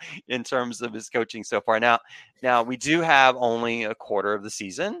 in terms of his coaching so far. Now we do have only a quarter of the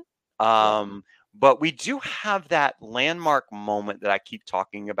season, but we do have that landmark moment that I keep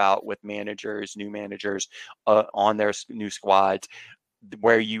talking about with new managers on their new squads,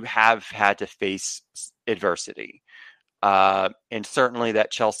 where you have had to face adversity, and certainly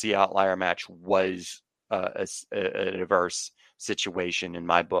that Chelsea outlier match was an adverse situation in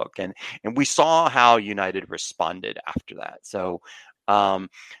my book, and we saw how United responded after that. So I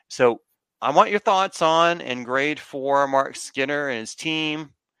want your thoughts on and grade for Mark Skinner and his team,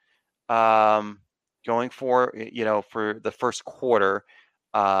 going for the first quarter.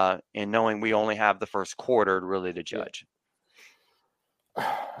 and knowing we only have the first quarter really to judge.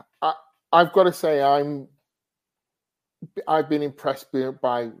 I've got to say I've been impressed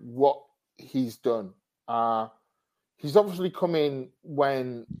by what he's done. He's obviously come in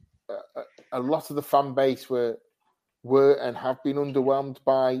when a lot of the fan base were and have been underwhelmed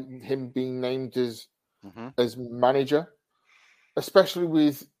by him being named as manager, especially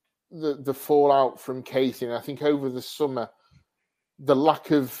with the fallout from Casey. And I think over the summer, the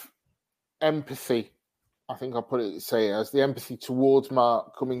lack of empathy, I think I'll put it as the empathy towards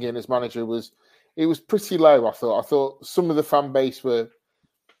Mark coming in as manager was pretty low. I thought some of the fan base were,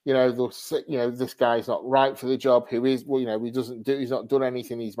 this guy's not right for the job. He's not done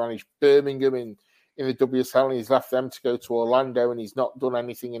anything. He's managed Birmingham in the WSL and he's left them to go to Orlando and he's not done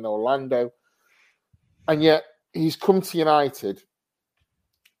anything in Orlando. And yet he's come to United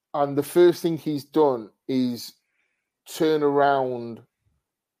and the first thing he's done is turn around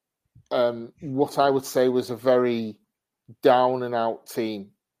what I would say was a very down and out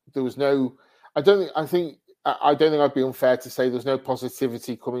team. There was no, I don't think I'd be unfair to say there's no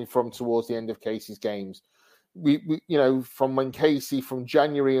positivity coming from towards the end of Casey's games. We from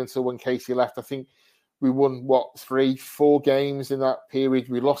January until when Casey left, I think we won 3-4 games in that period.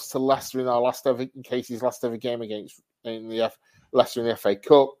 We lost to Leicester in Casey's last ever game Leicester in the FA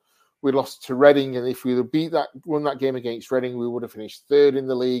Cup. We lost to Reading, and if we had won that game against Reading, we would have finished third in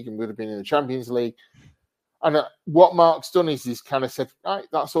the league and would have been in the Champions League. And what Mark's done is he's kind of said, right,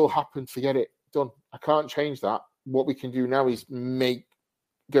 that's all happened, forget it, done. I can't change that. What we can do now is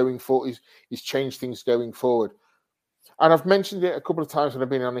going forward, is change things going forward. And I've mentioned it a couple of times when I've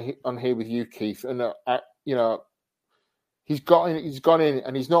been on here with you, Keith. And he's gone in,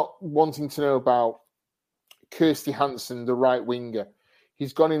 and he's not wanting to know about Kirsty Hansen, the right winger.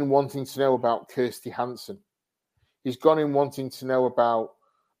 He's gone in wanting to know about Kirsty Hansen. He's gone in wanting to know about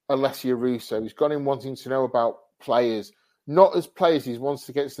Alessia Russo. He's gone in wanting to know about players, not as players. He wants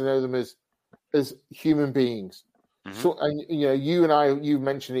to get to know them as human beings. So, and you've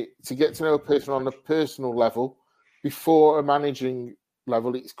mentioned it, to get to know a person on a personal level before a managing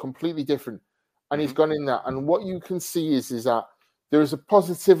level, it's completely different. And he's gone in that. And what you can see is that there is a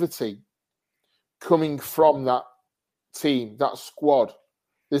positivity coming from that team, that squad.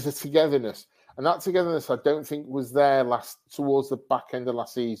 There's a togetherness. And that togetherness, I don't think, was there towards the back end of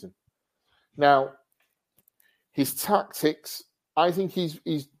last season. Now, his tactics, I think he's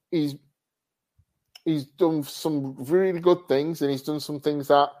done some really good things, and he's done some things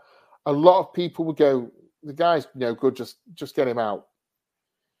that a lot of people would go, the guy's good, just get him out.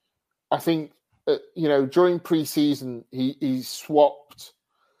 I think during pre-season he swapped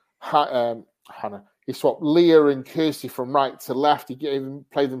Hannah. He swapped Leah and Kirsty from right to left. He even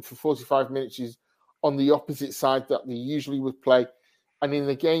played them for 45 minutes on the opposite side that they usually would play. And in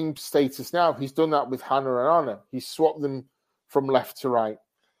the game status now, he's done that with Hannah and Anna. He's swapped them from left to right.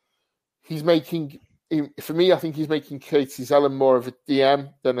 He's making, for me, I think he's making Katie Zellen more of a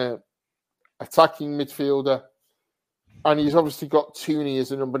DM than a attacking midfielder. And he's obviously got Tooney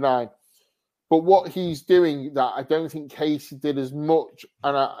as a number 9. But what he's doing that I don't think Casey did as much,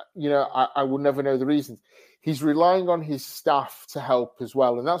 and I will never know the reasons. He's relying on his staff to help as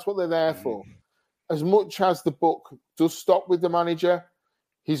well, and that's what they're there for. As much as the book does stop with the manager,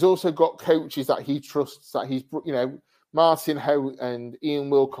 he's also got coaches that he trusts. That he's, Martin Ho and Ian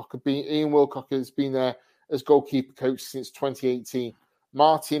Wilcock has been there as goalkeeper coach since 2018.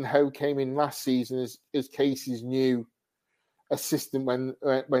 Martin Ho came in last season as Casey's new assistant when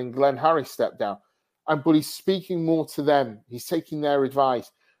Glenn Harris stepped down, but he's speaking more to them. He's taking their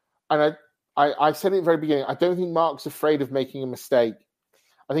advice, and I said at the very beginning, I don't think Mark's afraid of making a mistake.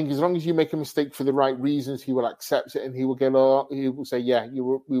 I think as long as you make a mistake for the right reasons, he will accept it and he will say, yeah,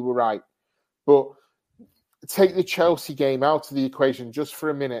 we were right. But take the Chelsea game out of the equation just for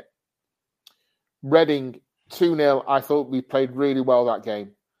a minute. Reading 2-0. I thought we played really well that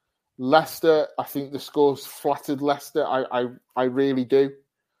game. Leicester, I think the scores flattered Leicester. I really do.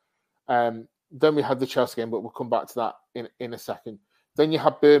 Then we had the Chelsea game, but we'll come back to that in a second. Then you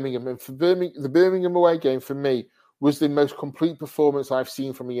had Birmingham. And for the Birmingham away game, for me, was the most complete performance I've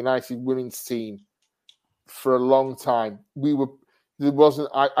seen from a United women's team for a long time. I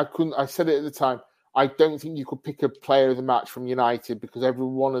said it at the time, I don't think you could pick a player of the match from United because every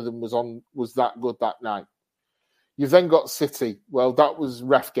one of them was that good that night. You've then got City. Well, that was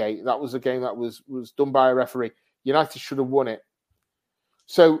Refgate. That was a game that was done by a referee. United should have won it.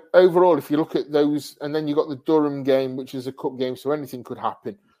 So overall, if you look at those, and then you got the Durham game, which is a cup game, so anything could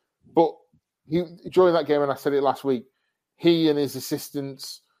happen. But during that game, and I said it last week, he and his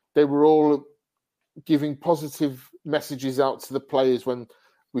assistants, they were all giving positive messages out to the players when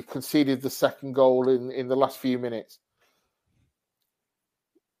We conceded the second goal in the last few minutes.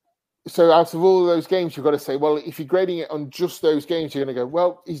 So out of all of those games, you've got to say, well, if you're grading it on just those games, you're going to go,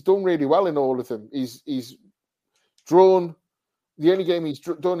 well, he's done really well in all of them. He's drawn. The only game he's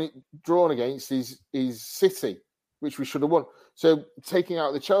drawn against is City, which we should have won. So taking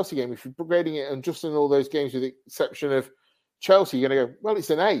out the Chelsea game, if you're grading it on just in all those games, with the exception of Chelsea, you're going to go, well, it's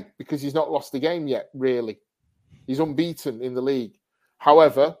an A because he's not lost the game yet, really. He's unbeaten in the league.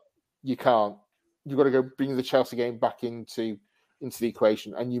 However, you can't. You've got to go bring the Chelsea game back into the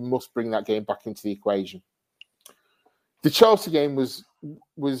equation, and you must bring that game back into the equation. The Chelsea game was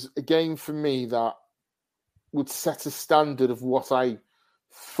a game for me that would set a standard of what I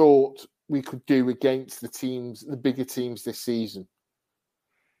thought we could do against the bigger teams this season.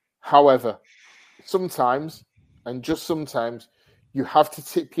 However, sometimes, and just sometimes, you have to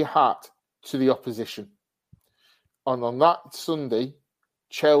tip your hat to the opposition. And on that Sunday,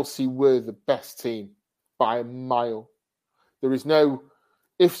 Chelsea were the best team by a mile. There is no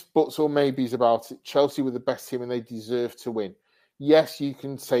ifs, buts, or maybes about it. Chelsea were the best team and they deserve to win. Yes, you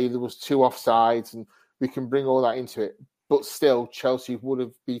can say there was 2 offsides and we can bring all that into it. But still, Chelsea would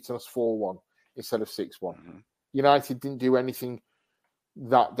have beaten us 4-1 instead of 6-1. Mm-hmm. United didn't do anything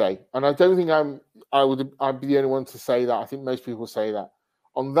that day. And I don't think I'd be the only one to say that. I think most people say that.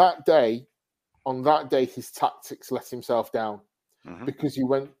 On that day, his tactics let himself down because he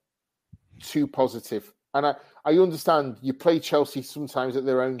went too positive. And I understand you play Chelsea sometimes at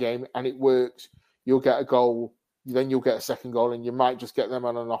their own game and it works. You'll get a goal, then you'll get a second goal, and you might just get them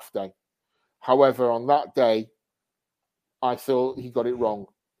on an off day. However, on that day, I thought he got it wrong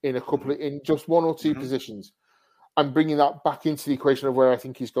in just 1 or 2 positions. And bringing that back into the equation of where I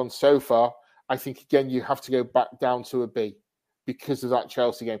think he's gone so far, I think, again, you have to go back down to a B because of that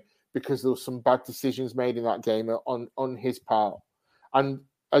Chelsea game, because there were some bad decisions made in that game on his part. And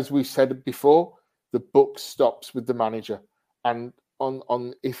as we said before, the buck stops with the manager. And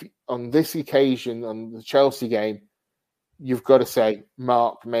on this occasion, on the Chelsea game, you've got to say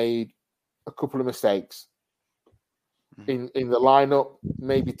Mark made a couple of mistakes in the lineup,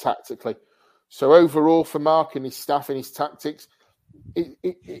 maybe tactically. So overall, for Mark and his staff and his tactics,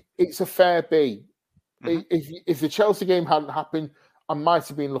 it's a fair B. If the Chelsea game hadn't happened, I might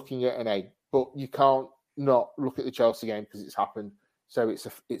have been looking at an A. But you can't not look at the Chelsea game because it's happened. So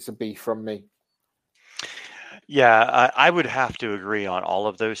it's a B from me. Yeah, I would have to agree on all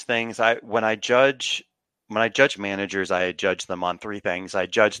of those things. When I judge managers, I judge them on 3 things. I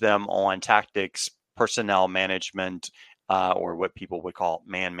judge them on tactics, personnel management, or what people would call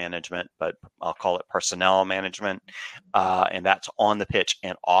man management, but I'll call it personnel management. And that's on the pitch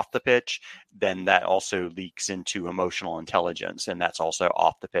and off the pitch. Then that also leaks into emotional intelligence, and that's also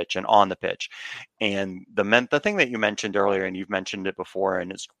off the pitch and on the pitch. And the thing that you mentioned earlier, and you've mentioned it before,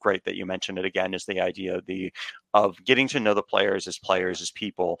 and it's great that you mentioned it again, is the idea of getting to know the players, as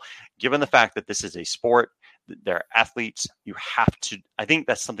people. Given the fact that this is a sport, they're athletes, I think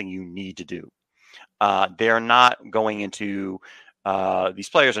that's something you need to do. They're not going into these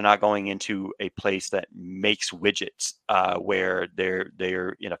players are not going into a place that makes widgets where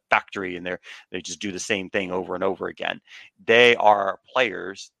they're in a factory and they just do the same thing over and over again. They are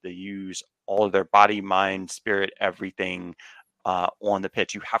players. They use all of their body, mind, spirit, everything on the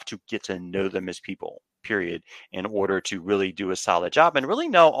pitch. You have to get to know them as people, period, in order to really do a solid job and really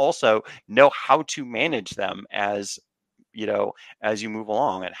know how to manage them as you move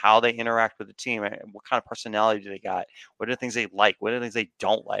along, and how they interact with the team, and what kind of personality do they got, what are the things they like, what are the things they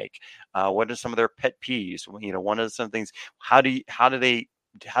don't like, what are some of their pet peeves, one of some things, how do they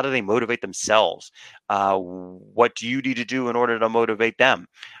motivate themselves, what do you need to do in order to motivate them,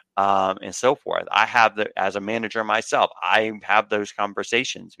 and so forth. As a manager myself, I have those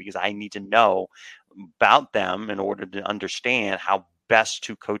conversations because I need to know about them in order to understand how best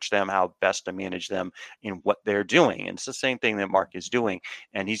to coach them, how best to manage them in what they're doing. And it's the same thing that Mark is doing.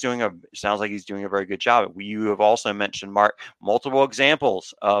 And sounds like he's doing a very good job. You have also mentioned, Mark, multiple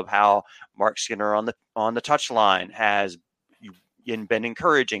examples of how Mark Skinner on the touchline has been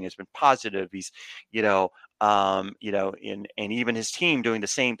encouraging, has been positive. He's, and even his team doing the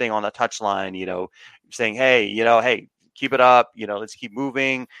same thing on the touchline, saying, hey, keep it up, let's keep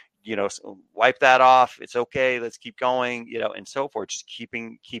moving. Wipe that off. It's okay. Let's keep going, and so forth. Just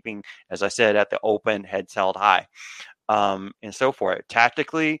keeping, as I said, at the open, heads held high, and so forth.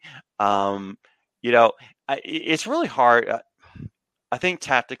 Tactically, it's really hard. I think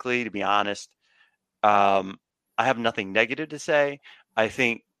tactically, to be honest, I have nothing negative to say. I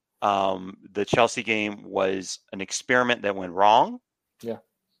think the Chelsea game was an experiment that went wrong. Yeah.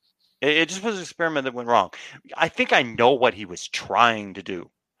 It just was an experiment that went wrong. I think I know what he was trying to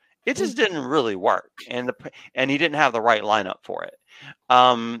do. It just didn't really work, and he didn't have the right lineup for it.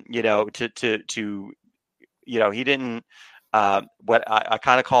 He didn't. What I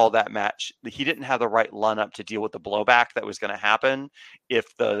kind of call that match, he didn't have the right lineup to deal with the blowback that was going to happen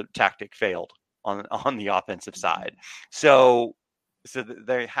if the tactic failed on the offensive side. So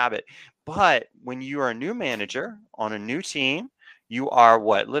there you have it. But when you are a new manager on a new team, you are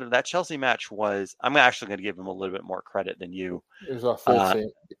what? Literally, that Chelsea match was. I'm actually going to give him a little bit more credit than you. It was our third team.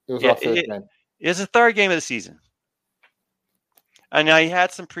 It was our third game. It was the third game of the season. And now he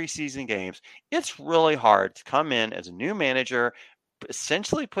had some preseason games. It's really hard to come in as a new manager,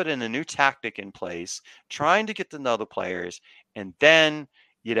 essentially put in a new tactic in place, trying to get to know the players, and then,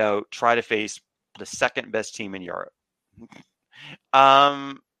 try to face the second best team in Europe.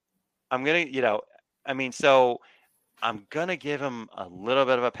 I'm going to, so I'm going to give him a little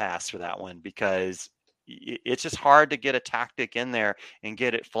bit of a pass for that one, because it's just hard to get a tactic in there and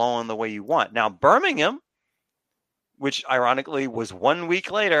get it flowing the way you want. Now, Birmingham, which ironically was 1 week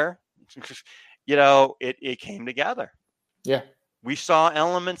later, it came together. Yeah. We saw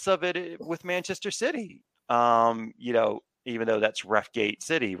elements of it with Manchester City, even though that's Refgate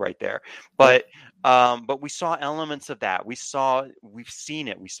City right there. But we saw elements of that. We've seen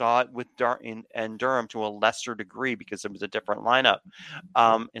it. We saw it with Durham to a lesser degree because it was a different lineup,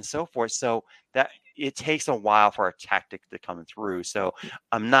 and so forth. So that it takes a while for a tactic to come through. So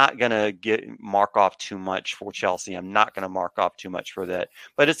I'm not going to mark off too much for Chelsea. I'm not going to mark off too much for that.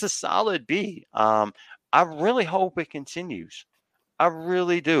 But it's a solid B. I really hope it continues. I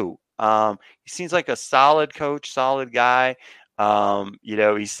really do. He seems like a solid coach, solid guy.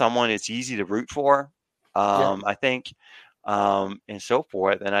 He's someone it's easy to root for. I think, and so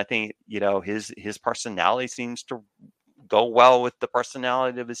forth. And I think, his personality seems to go well with the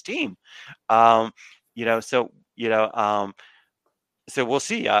personality of his team. So we'll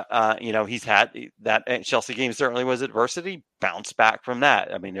see. He's had that Chelsea game certainly was adversity. Bounce back from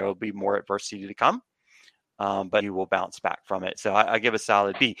that. I mean, there will be more adversity to come. But he will bounce back from it. So I give a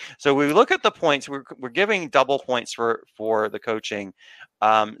solid B. So we look at the points. We're giving double points for the coaching.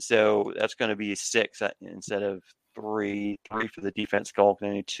 So that's going to be 6 instead of 3. 3 for the defense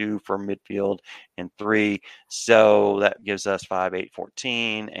goaltending, 2 for midfield, and 3. So that gives us 5, 8,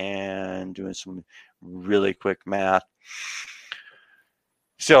 14. And doing some really quick math.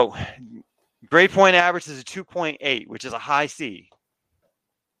 So grade point average is a 2.8, which is a high C.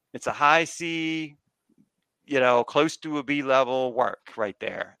 It's a high C. Close to a B level work right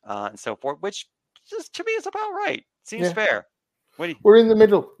there, and so forth, which just to me is about right. Seems fair. We're in the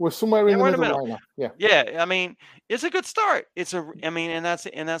middle. We're somewhere in the middle right now. Yeah. I mean, it's a good start. And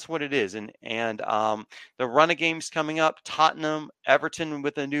that's what it is. And the run of games coming up, Tottenham, Everton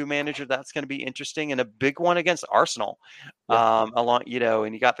with a new manager, that's going to be interesting, and a big one against Arsenal. And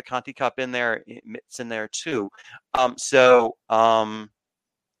you got the Conti Cup in there, it's in there too.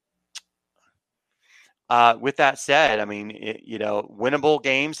 With that said, I mean, winnable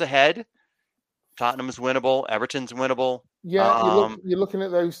games ahead. Tottenham's winnable. Everton's winnable. Yeah, you're looking at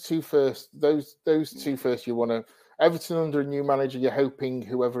those two first. Those two first. You want to Everton under a new manager. You're hoping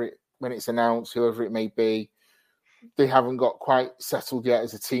when it's announced, whoever it may be, they haven't got quite settled yet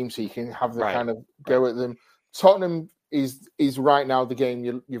as a team, so you can have the kind of go at them. Tottenham is right now the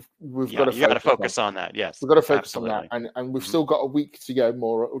game we've got to focus on that. Yes, we've got to focus on that, and we've still got a week to go,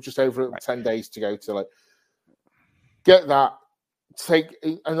 more or just over 10 days to go to get that.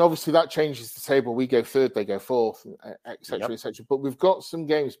 And obviously that changes the table. We go third, they go fourth, etc., etc. But we've got some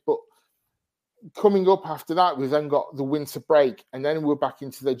games. But coming up after that, we've then got the winter break, and then we're back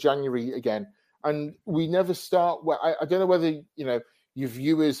into the January again. And we never start. Well, I don't know whether your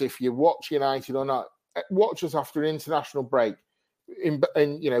viewers, if you watch United or not, watch us after an international break. And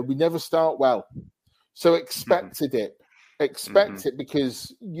we never start well. So expect it. Expect it,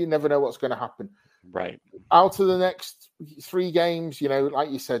 because you never know what's going to happen. Right. Out of the next 3 games, like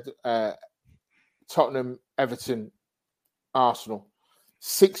you said, Tottenham, Everton, Arsenal,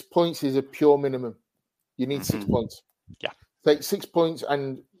 6 points is a pure minimum. You need 6 points. Yeah. Take 6 points,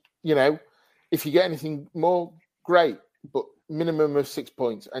 and, if you get anything more, great, but minimum of 6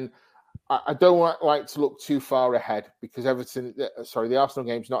 points. And I don't like to look too far ahead, because the Arsenal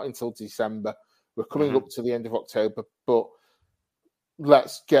game's not until December. We're coming up to the end of October, but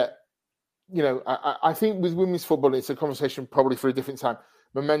let's get, I think with women's football, it's a conversation probably for a different time.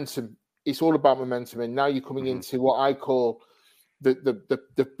 Momentum. It's all about momentum. And now you're coming into what I call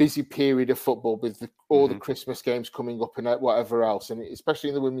the busy period of football, with all the Christmas games coming up and whatever else. And especially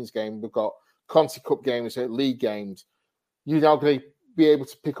in the women's game, we've got Conti Cup games, league games. You're now going to be able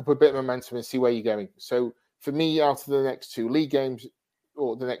to pick up a bit of momentum and see where you're going. So for me, out of the next 2 league games,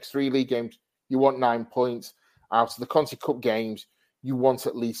 or the next 3 league games, you want 9 points. Out of the Conti Cup games, you want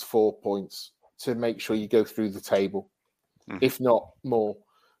at least 4 points to make sure you go through the table, if not more.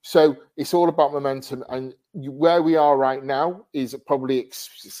 So it's all about momentum. And where we are right now is probably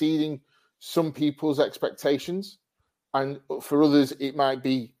exceeding some people's expectations. And for others, it might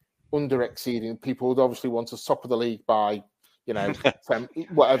be under exceeding. People would obviously want to top of the league by, 10,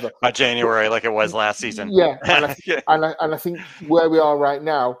 whatever. By January, like it was last season. Yeah. And I think where we are right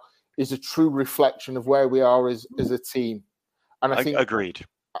now is a true reflection of where we are as a team. And I think agreed.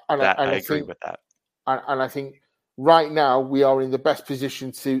 I agree with that. And I think right now we are in the best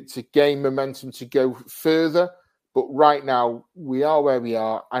position to gain momentum to go further. But right now we are where we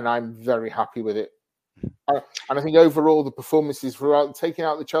are, and I'm very happy with it. And I think overall the performances throughout, taking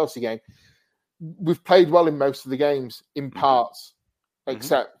out the Chelsea game, we've played well in most of the games in parts,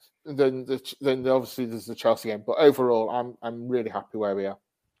 except then obviously there's the Chelsea game. But overall, I'm really happy where we are.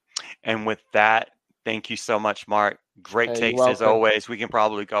 And with that, thank you so much, Mark. Great takes as always. We can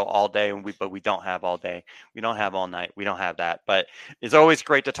probably go all day, but we don't have all day. We don't have all night. We don't have that. But it's always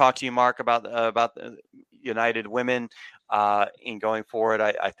great to talk to you, Mark, about the United Women. In going forward,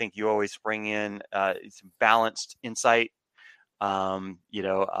 I think you always bring in some balanced insight. Not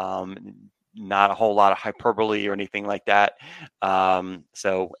a whole lot of hyperbole or anything like that. And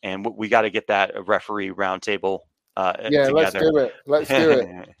we got to get that referee roundtable. Together. Let's do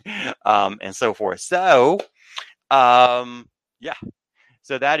it. And so forth. So, so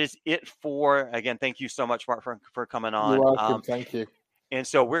that is it for, again, thank you so much, Mark, for coming on. You're welcome. Thank you. And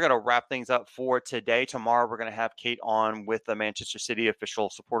so we're going to wrap things up for today. Tomorrow, we're going to have Kate on with the Manchester City Official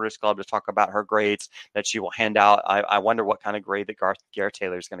Supporters Club to talk about her grades that she will hand out. I wonder what kind of grade that Gareth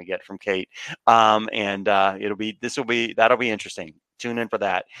Taylor is going to get from Kate. That'll be interesting. Tune in for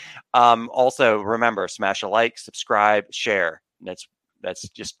that. Also, remember, smash a like, subscribe, share. That's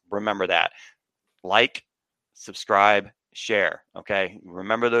just remember that. Like, subscribe, share. Okay.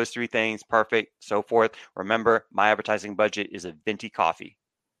 Remember those 3 things. Perfect. So forth. Remember, my advertising budget is a venti coffee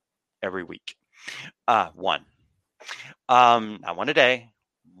every week. One. Not one a day,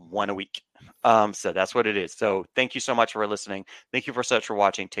 one a week. So that's what it is. So thank you so much for listening. Thank you for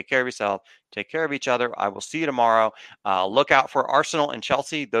watching. Take care of yourself. Take care of each other. I will see you tomorrow. Look out for Arsenal and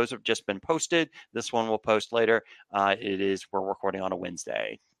Chelsea. Those have just been posted. This one will post later. We're recording on a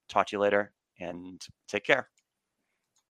Wednesday. Talk to you later and take care.